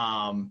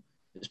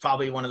 It's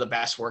probably one of the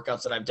best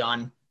workouts that I've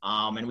done.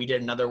 And we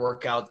did another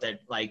workout that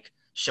like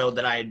showed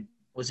that I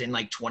was in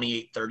like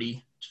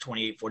 28:30 to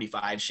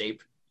 28:45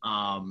 shape.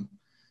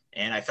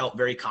 And I felt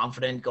very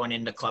confident going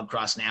into Club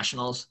Cross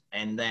Nationals.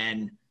 And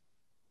then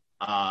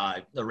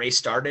the race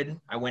started.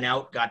 I went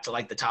out, got to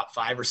like the top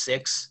 5 or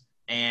 6,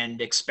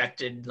 and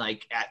expected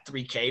like at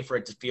 3K for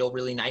it to feel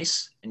really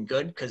nice and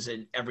good, because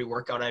every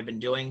workout I've been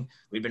doing,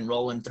 we've been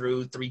rolling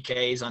through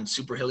 3Ks on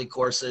super hilly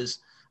courses,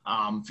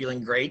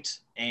 feeling great.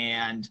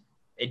 And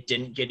it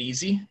didn't get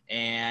easy.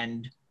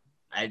 And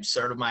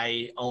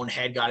my own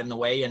head got in the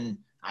way, and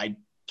I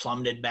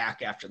plummeted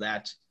back after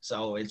that.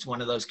 So it's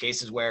one of those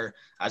cases where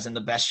I was in the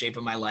best shape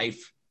of my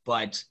life,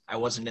 but I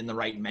wasn't in the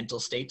right mental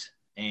state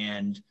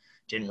and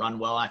didn't run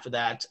well after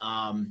that.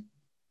 I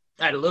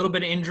had a little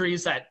bit of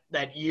injuries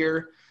that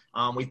year.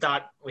 We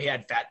thought we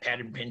had fat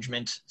pad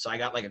impingement. So I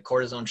got like a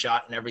cortisone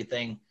shot and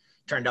everything.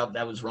 Turned out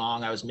that was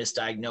wrong. I was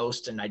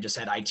misdiagnosed, and I just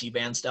had IT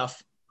band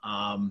stuff.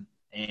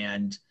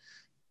 And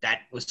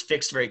that was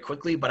fixed very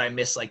quickly, but I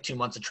missed like 2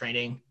 months of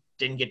training.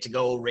 Didn't get to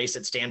go race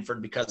at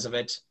Stanford because of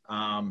it.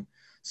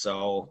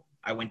 So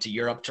I went to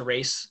Europe to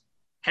race.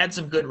 Had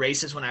some good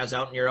races when I was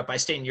out in Europe. I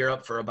stayed in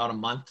Europe for about a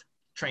month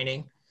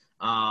training,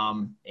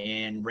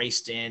 and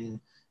raced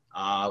in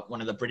one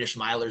of the British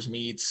Milers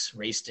meets,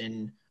 raced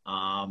in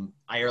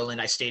Ireland.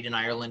 I stayed in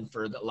Ireland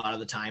for a lot of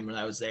the time when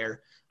I was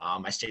there.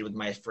 I stayed with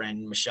my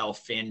friend Michelle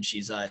Finn.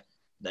 She's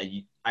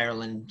the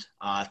Ireland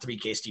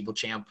 3K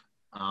steeplechase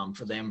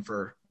for them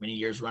for many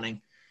years running.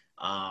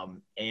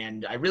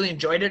 And I really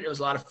enjoyed it. It was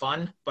a lot of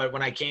fun. But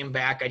when I came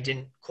back, I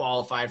didn't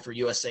qualify for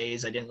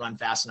USAs. I didn't run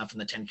fast enough in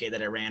the 10K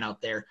that I ran out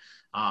there.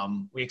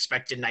 We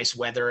expected nice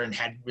weather and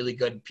had really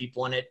good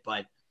people in it,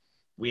 but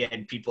we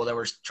had people that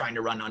were trying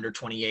to run under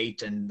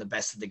 28, and the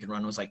best that they could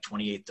run was like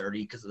 28:30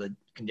 because of the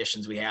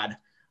conditions we had.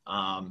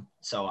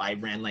 So I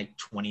ran like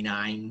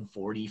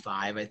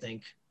 29:45, I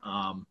think,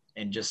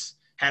 and just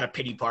had a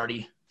pity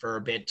party for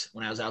a bit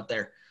when I was out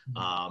there.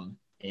 And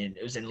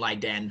it was in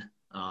Leiden,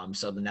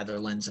 so the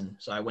Netherlands. And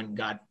so I went and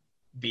got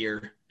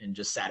beer and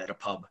just sat at a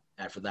pub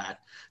after that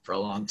for a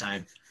long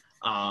time.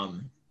 I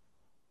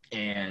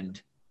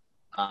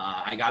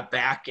got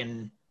back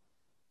and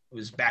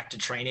was back to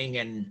training,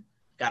 and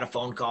got a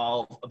phone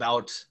call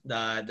about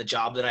the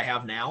job that I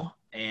have now,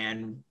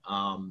 and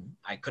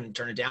I couldn't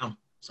turn it down.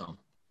 So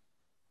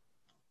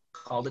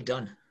called it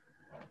done.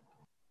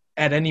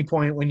 At any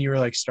point when you were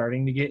like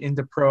starting to get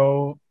into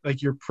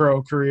your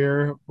pro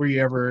career, were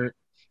you ever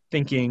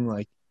thinking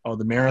like, oh,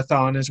 the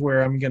marathon is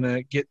where I'm going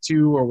to get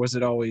to? Or was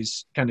it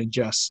always kind of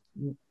just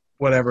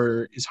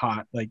whatever is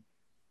hot? Like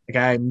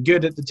I'm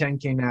good at the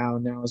 10K now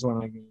is when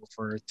I go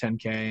for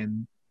 10K,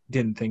 and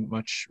didn't think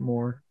much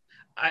more.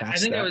 I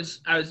think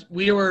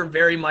we were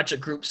very much a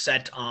group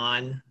set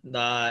on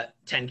the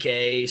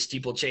 10K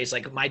steeplechase.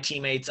 Like my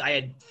teammates, I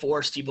had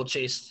 4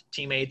 steeplechase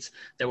teammates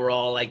that were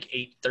all like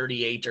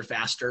 8:38 or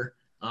faster.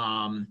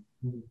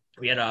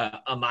 We had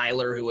a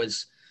miler who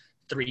was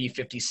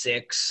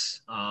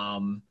 3:56.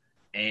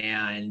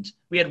 And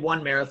we had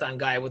one marathon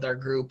guy with our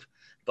group,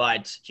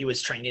 but he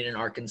was training in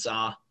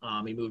Arkansas.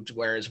 He moved to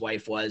where his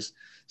wife was.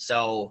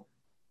 So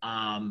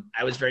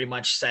I was very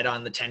much set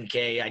on the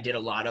 10K. I did a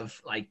lot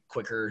of like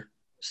quicker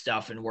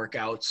stuff and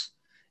workouts,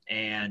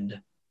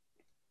 and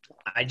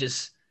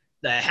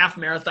the half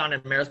marathon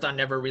and marathon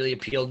never really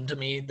appealed to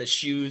me. The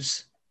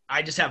shoes,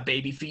 I just have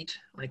baby feet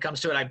when it comes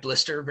to it. I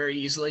blister very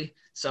easily.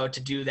 So to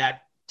do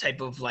that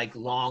type of like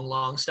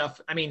long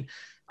stuff, I mean,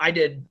 I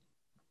did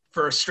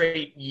for a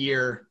straight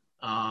year,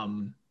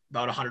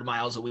 about 100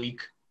 miles a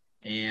week,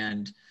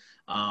 and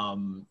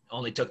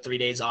only took 3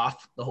 days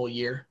off the whole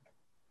year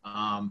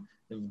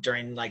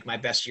during like my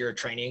best year of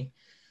training.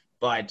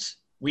 But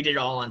we did it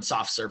all on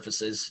soft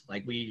surfaces.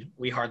 Like we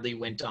hardly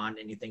went on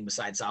anything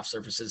besides soft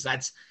surfaces.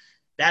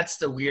 That's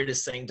the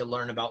weirdest thing to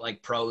learn about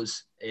like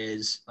pros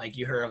is like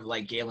you heard of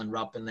like Galen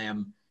Rupp and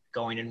them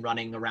going and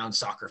running around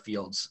soccer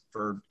fields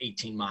for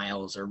 18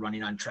 miles or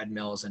running on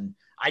treadmills. And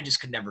I just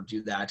could never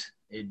do that.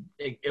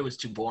 It was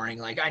too boring.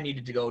 Like I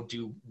needed to go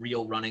do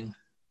real running,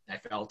 I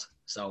felt.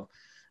 So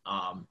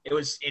it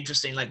was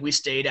interesting. Like we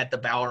stayed at the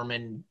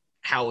Bowerman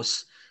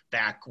house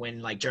back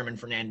when like German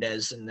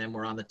Fernandez and then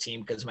we're on the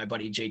team because my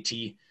buddy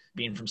JT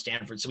being from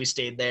Stanford. So we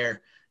stayed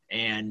there,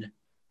 and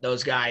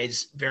those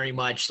guys very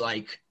much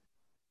like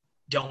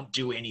don't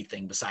do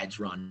anything besides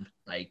run.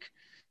 Like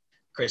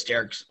Chris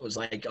Derrick was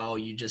like, oh,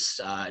 you just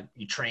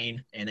you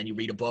train and then you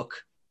read a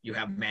book, you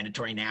have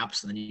mandatory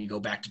naps, and then you go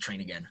back to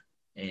train again.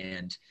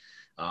 And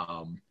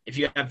if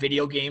you have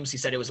video games, he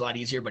said it was a lot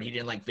easier, but he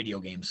didn't like video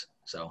games.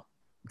 So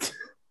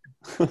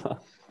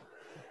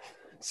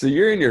So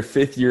you're in your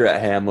 5th year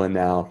at Hamline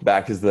now,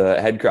 back as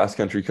the head cross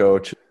country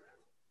coach.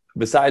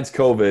 Besides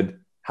COVID,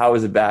 how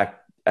is it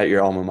back at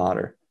your alma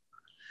mater?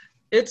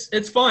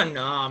 It's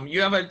fun.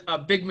 You have a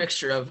big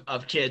mixture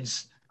of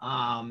kids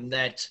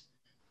that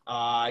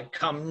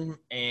come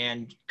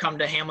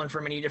to Hamline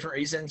for many different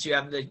reasons. You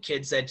have the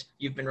kids that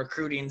you've been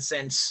recruiting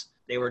since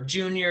they were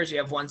juniors. You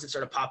have ones that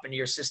sort of pop into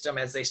your system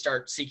as they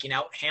start seeking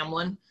out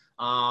Hamline.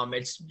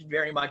 It's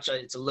very much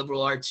it's a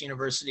liberal arts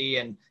university,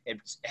 and it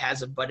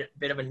has a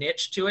bit of a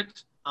niche to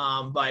it.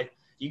 But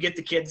you get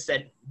the kids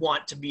that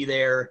want to be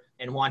there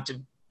and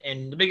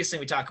and the biggest thing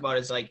we talk about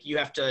is like, you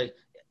have to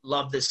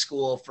love this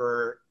school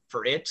for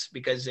it,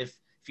 because if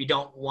you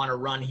don't want to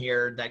run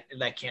here,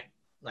 that can't,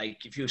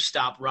 like, if you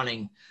stop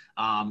running,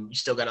 you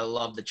still got to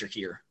love that you're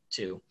here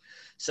too.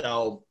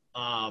 So,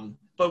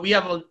 but we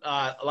have a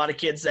lot of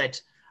kids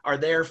that are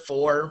there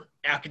for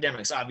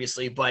academics,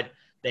 obviously, but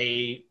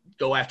they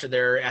go after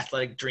their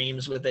athletic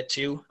dreams with it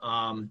too.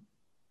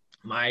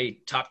 My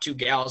top 2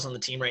 gals on the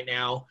team right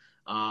now,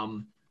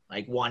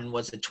 like one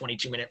was a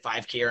 22-minute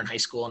 5K in high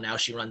school, and now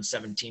she runs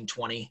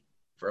 17:20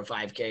 for a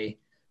 5K.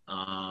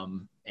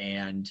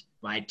 And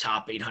my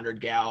top 800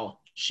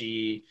 gal,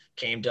 she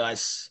came to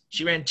us.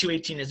 She ran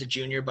 2:18 as a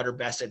junior, but her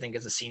best, I think,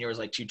 as a senior was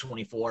like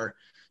 2:24.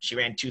 She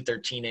ran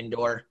 2:13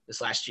 indoor this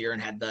last year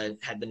and had the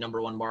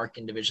 #1 mark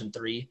in Division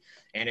III.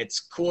 And it's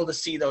cool to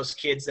see those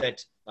kids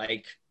that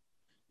like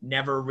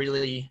never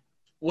really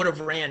would have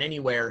ran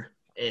anywhere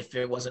if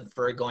it wasn't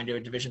for going to a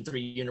Division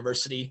III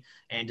university,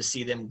 and to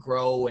see them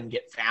grow and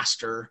get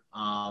faster.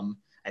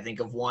 I think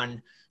of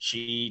one,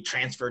 she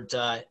transferred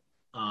to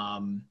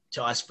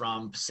us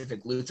from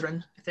Pacific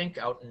Lutheran, I think,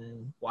 out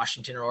in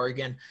Washington or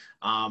Oregon.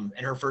 And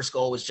her first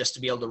goal was just to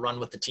be able to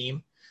run with the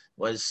team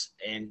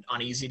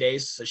on easy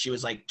days. So she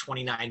was like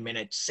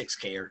 29-minute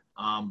 6K-er.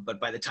 But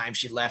by the time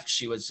she left,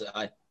 she was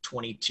a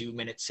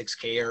 22-minute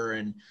 6K-er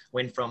and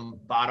went from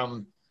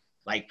bottom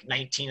like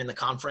 19 in the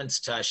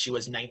conference to she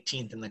was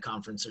 19th in the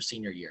conference her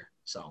senior year.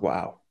 So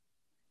wow,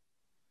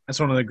 that's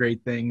one of the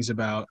great things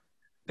about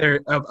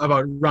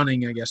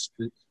running, I guess,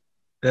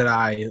 that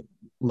I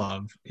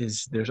love,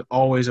 is there's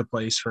always a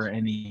place for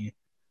any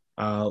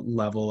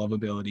level of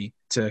ability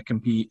to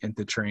compete and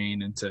to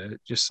train and to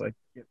just like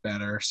get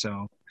better.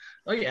 So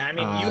oh yeah, I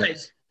mean,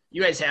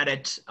 you guys had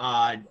it.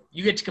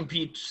 You get to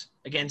compete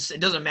against. It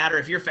doesn't matter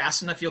if you're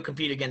fast enough; you'll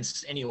compete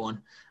against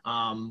anyone.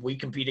 We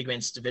compete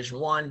against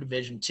Division I,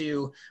 Division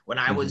II. When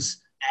I was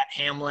at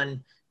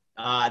Hamline,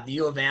 the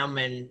U of M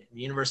and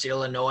the University of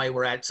Illinois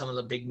were at some of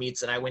the big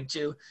meets that I went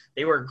to.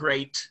 They were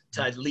great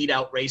to lead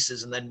out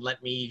races and then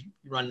let me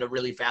run the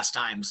really fast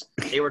times.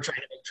 They were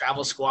trying to make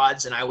travel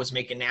squads, and I was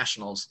making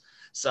nationals.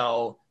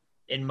 So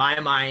in my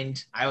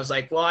mind, I was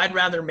like, well, I'd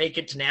rather make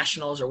it to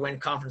nationals or win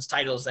conference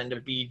titles than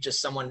to be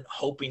just someone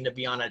hoping to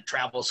be on a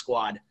travel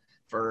squad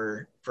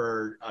for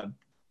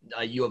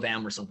a U of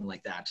M or something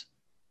like that.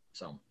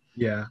 So,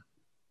 yeah.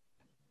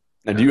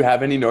 And do you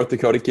have any North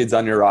Dakota kids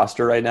on your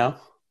roster right now?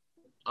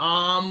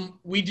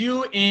 We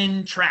do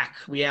in track.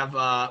 We have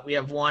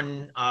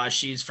one,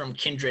 she's from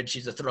Kindred.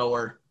 She's a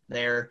thrower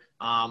there.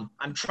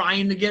 I'm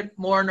trying to get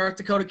more North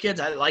Dakota kids.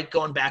 I like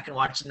going back and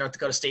watching North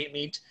Dakota State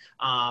meet.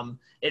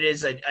 It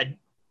is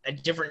a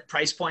different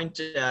price point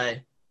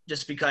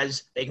just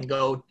because they can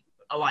go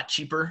a lot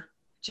cheaper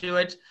to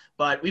it.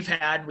 But we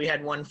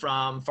had one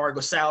from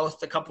Fargo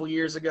South a couple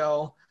years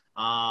ago.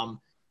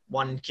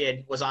 One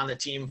kid was on the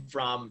team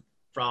from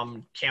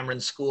Cameron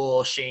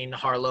School, Shane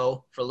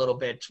Harlow, for a little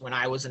bit when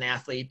I was an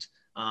athlete.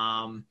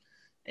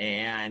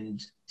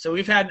 And so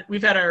we've had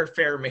our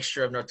fair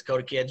mixture of North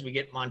Dakota kids. We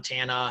get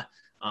Montana,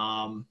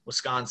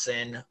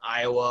 Wisconsin,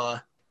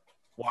 Iowa,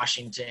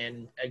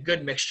 Washington, a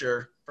good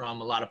mixture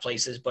from a lot of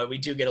places, but we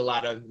do get a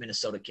lot of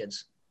Minnesota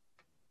kids.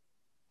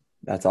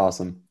 That's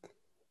awesome.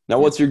 Now,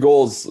 what's your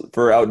goals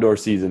for outdoor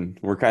season?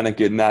 We're kind of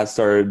getting that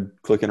started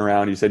clicking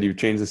around. You said you've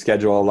changed the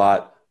schedule a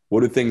lot.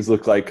 What do things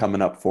look like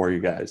coming up for you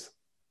guys?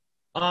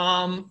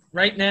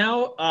 Right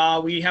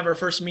now, we have our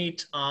first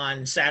meet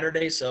on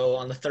Saturday, so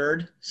on the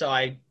 3rd. So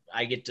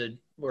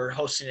we're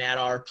hosting at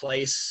our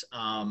place.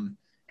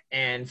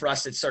 And for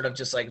us, it's sort of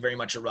just like very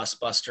much a rust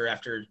buster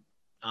after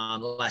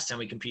the last time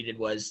we competed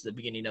was the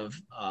beginning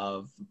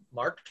of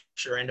March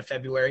or end of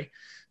February.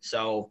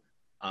 So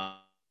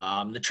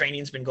the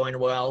training's been going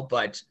well,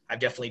 but I've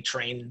definitely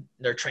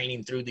they're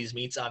training through these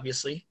meets,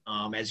 obviously,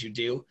 as you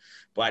do.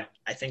 But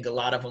I think a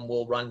lot of them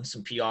will run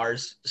some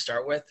PRs to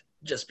start with,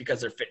 just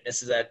because their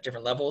fitness is at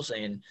different levels.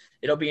 And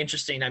it'll be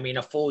interesting. I mean,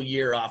 a full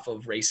year off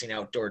of racing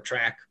outdoor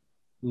track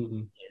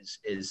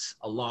is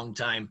a long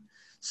time.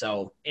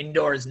 So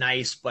indoor is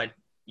nice, but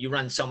you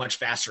run so much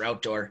faster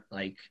outdoor.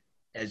 Like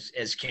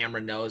as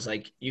Cameron knows,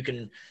 like you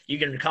can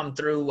come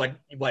through what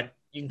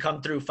you can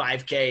come through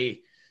 5K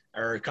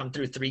or come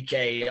through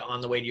 3K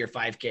on the way to your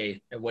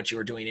 5K of what you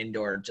were doing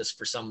indoor just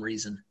for some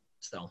reason.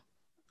 So.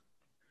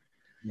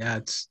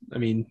 Yeah,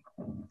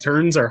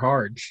 turns are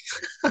hard.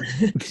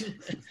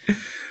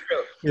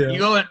 Yeah. You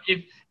go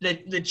if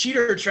the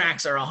cheater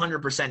tracks are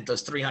 100%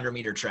 those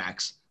 300-meter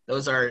tracks.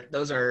 Those are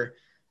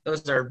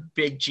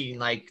big cheating.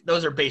 Like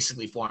those are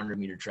basically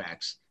 400-meter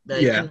tracks. The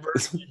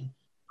conversion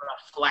for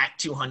a flat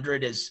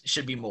 200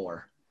 should be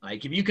more.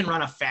 Like if you can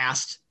run a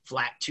fast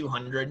flat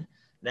 200,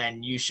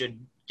 then you should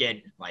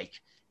get like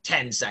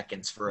 10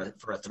 seconds for a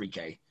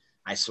 3K.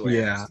 I swear.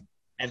 Yeah,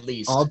 at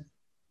least.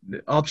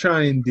 I'll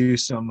try and do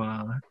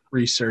some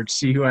research,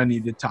 see who I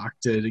need to talk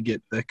to get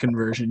the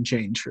conversion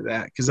change for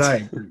that. Because I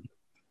agree.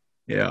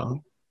 Yeah.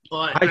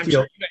 Well, I'm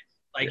sure you guys,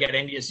 like at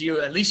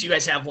NDSU, at least you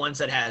guys have ones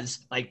that has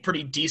like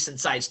pretty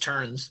decent sized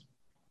turns,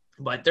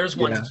 but there's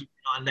ones that you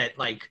get on that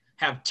like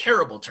have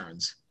terrible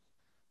turns.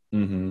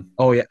 Mm-hmm.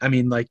 Oh yeah, I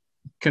mean like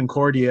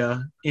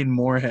Concordia in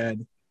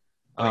Moorhead.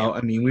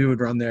 I mean, we would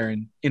run there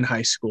in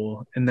high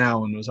school, and that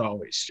one was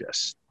always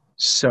just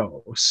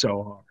so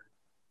hard.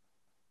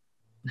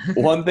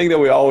 One thing that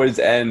we always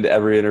end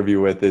every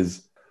interview with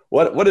is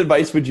what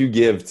advice would you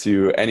give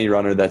to any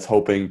runner that's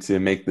hoping to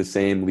make the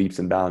same leaps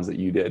and bounds that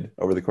you did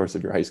over the course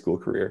of your high school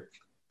career?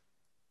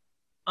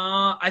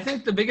 I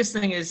think the biggest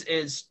thing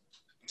is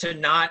to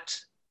not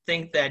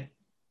think that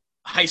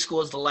high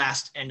school is the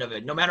last end of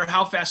it. No matter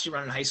how fast you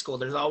run in high school,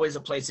 there's always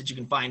a place that you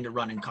can find to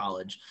run in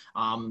college.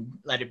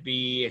 Let it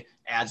be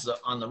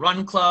on the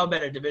run club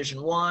at a Division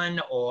I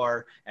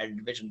or at a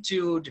Division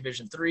II,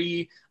 Division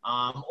III,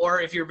 or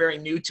if you're very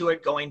new to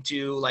it, going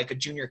to like a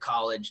junior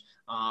college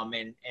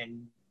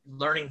and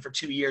learning for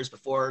 2 years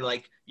before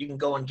like you can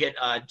go and get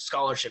a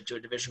scholarship to a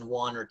Division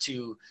I or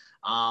II,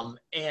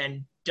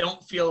 and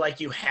don't feel like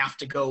you have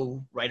to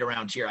go right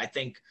around here. I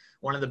think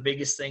one of the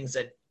biggest things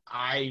that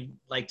I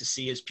like to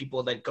see is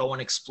people that go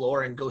and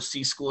explore and go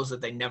see schools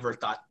that they never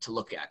thought to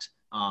look at.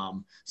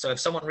 So if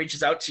someone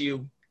reaches out to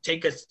you,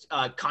 take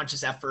a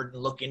conscious effort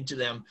and look into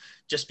them.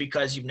 Just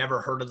because you've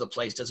never heard of the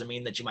place doesn't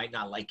mean that you might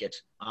not like it.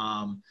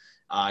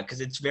 Because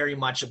it's very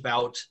much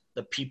about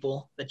the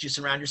people that you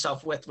surround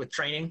yourself with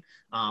training.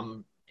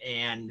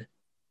 And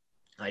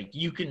like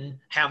you can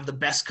have the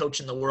best coach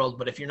in the world,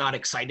 but if you're not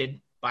excited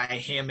by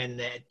him and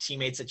the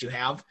teammates that you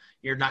have,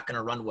 you're not going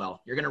to run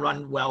well. You're going to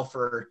run well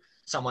for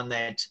someone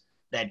that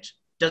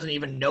doesn't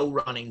even know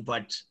running,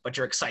 but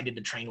you're excited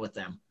to train with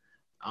them.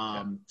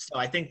 So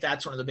I think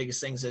that's one of the biggest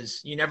things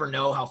is you never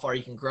know how far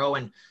you can grow.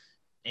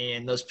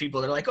 And those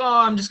people that are like, oh,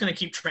 I'm just going to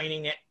keep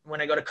training it when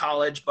I go to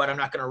college, but I'm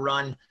not going to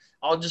run.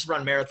 I'll just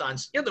run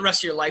marathons. You have the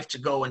rest of your life to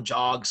go and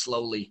jog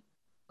slowly.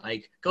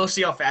 Like go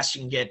see how fast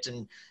you can get.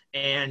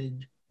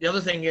 And the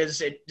other thing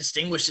is it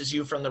distinguishes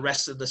you from the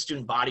rest of the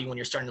student body when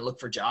you're starting to look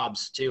for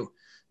jobs too,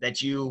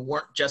 that you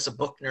weren't just a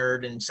book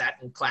nerd and sat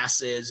in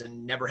classes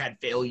and never had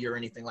failure or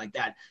anything like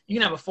that. You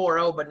can have a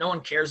 4.0, but no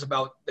one cares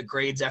about the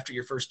grades after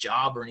your first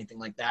job or anything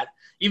like that.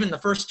 Even the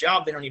first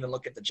job, they don't even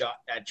look at the job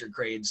at your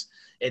grades.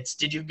 It's,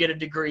 did you get a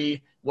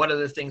degree? What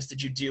other things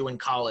did you do in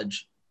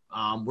college?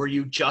 Were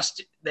you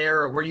just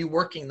there or were you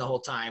working the whole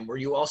time? Were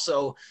you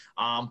also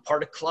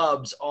part of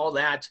clubs? All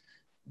that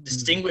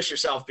distinguish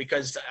yourself,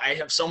 because I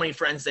have so many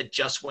friends that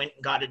just went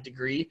and got a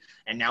degree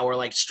and now are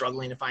like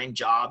struggling to find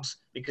jobs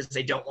because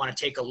they don't want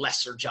to take a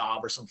lesser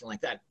job or something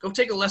like that. Go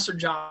take a lesser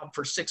job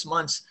for 6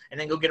 months and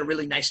then go get a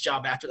really nice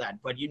job after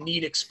that. But you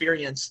need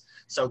experience.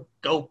 So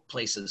go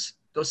places,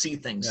 go see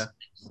things.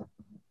 Yeah.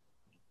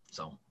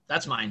 So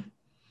that's mine.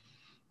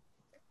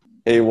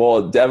 Hey,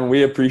 well, Devin,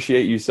 we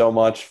appreciate you so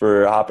much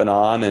for hopping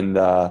on, and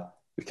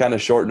kind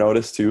of short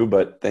notice too,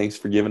 but thanks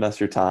for giving us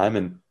your time,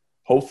 and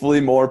hopefully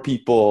more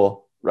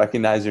people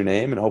recognize your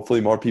name, and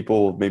hopefully more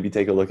people maybe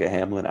take a look at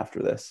Hamline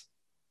after this.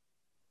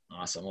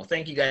 Awesome. Well,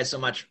 thank you guys so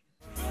much.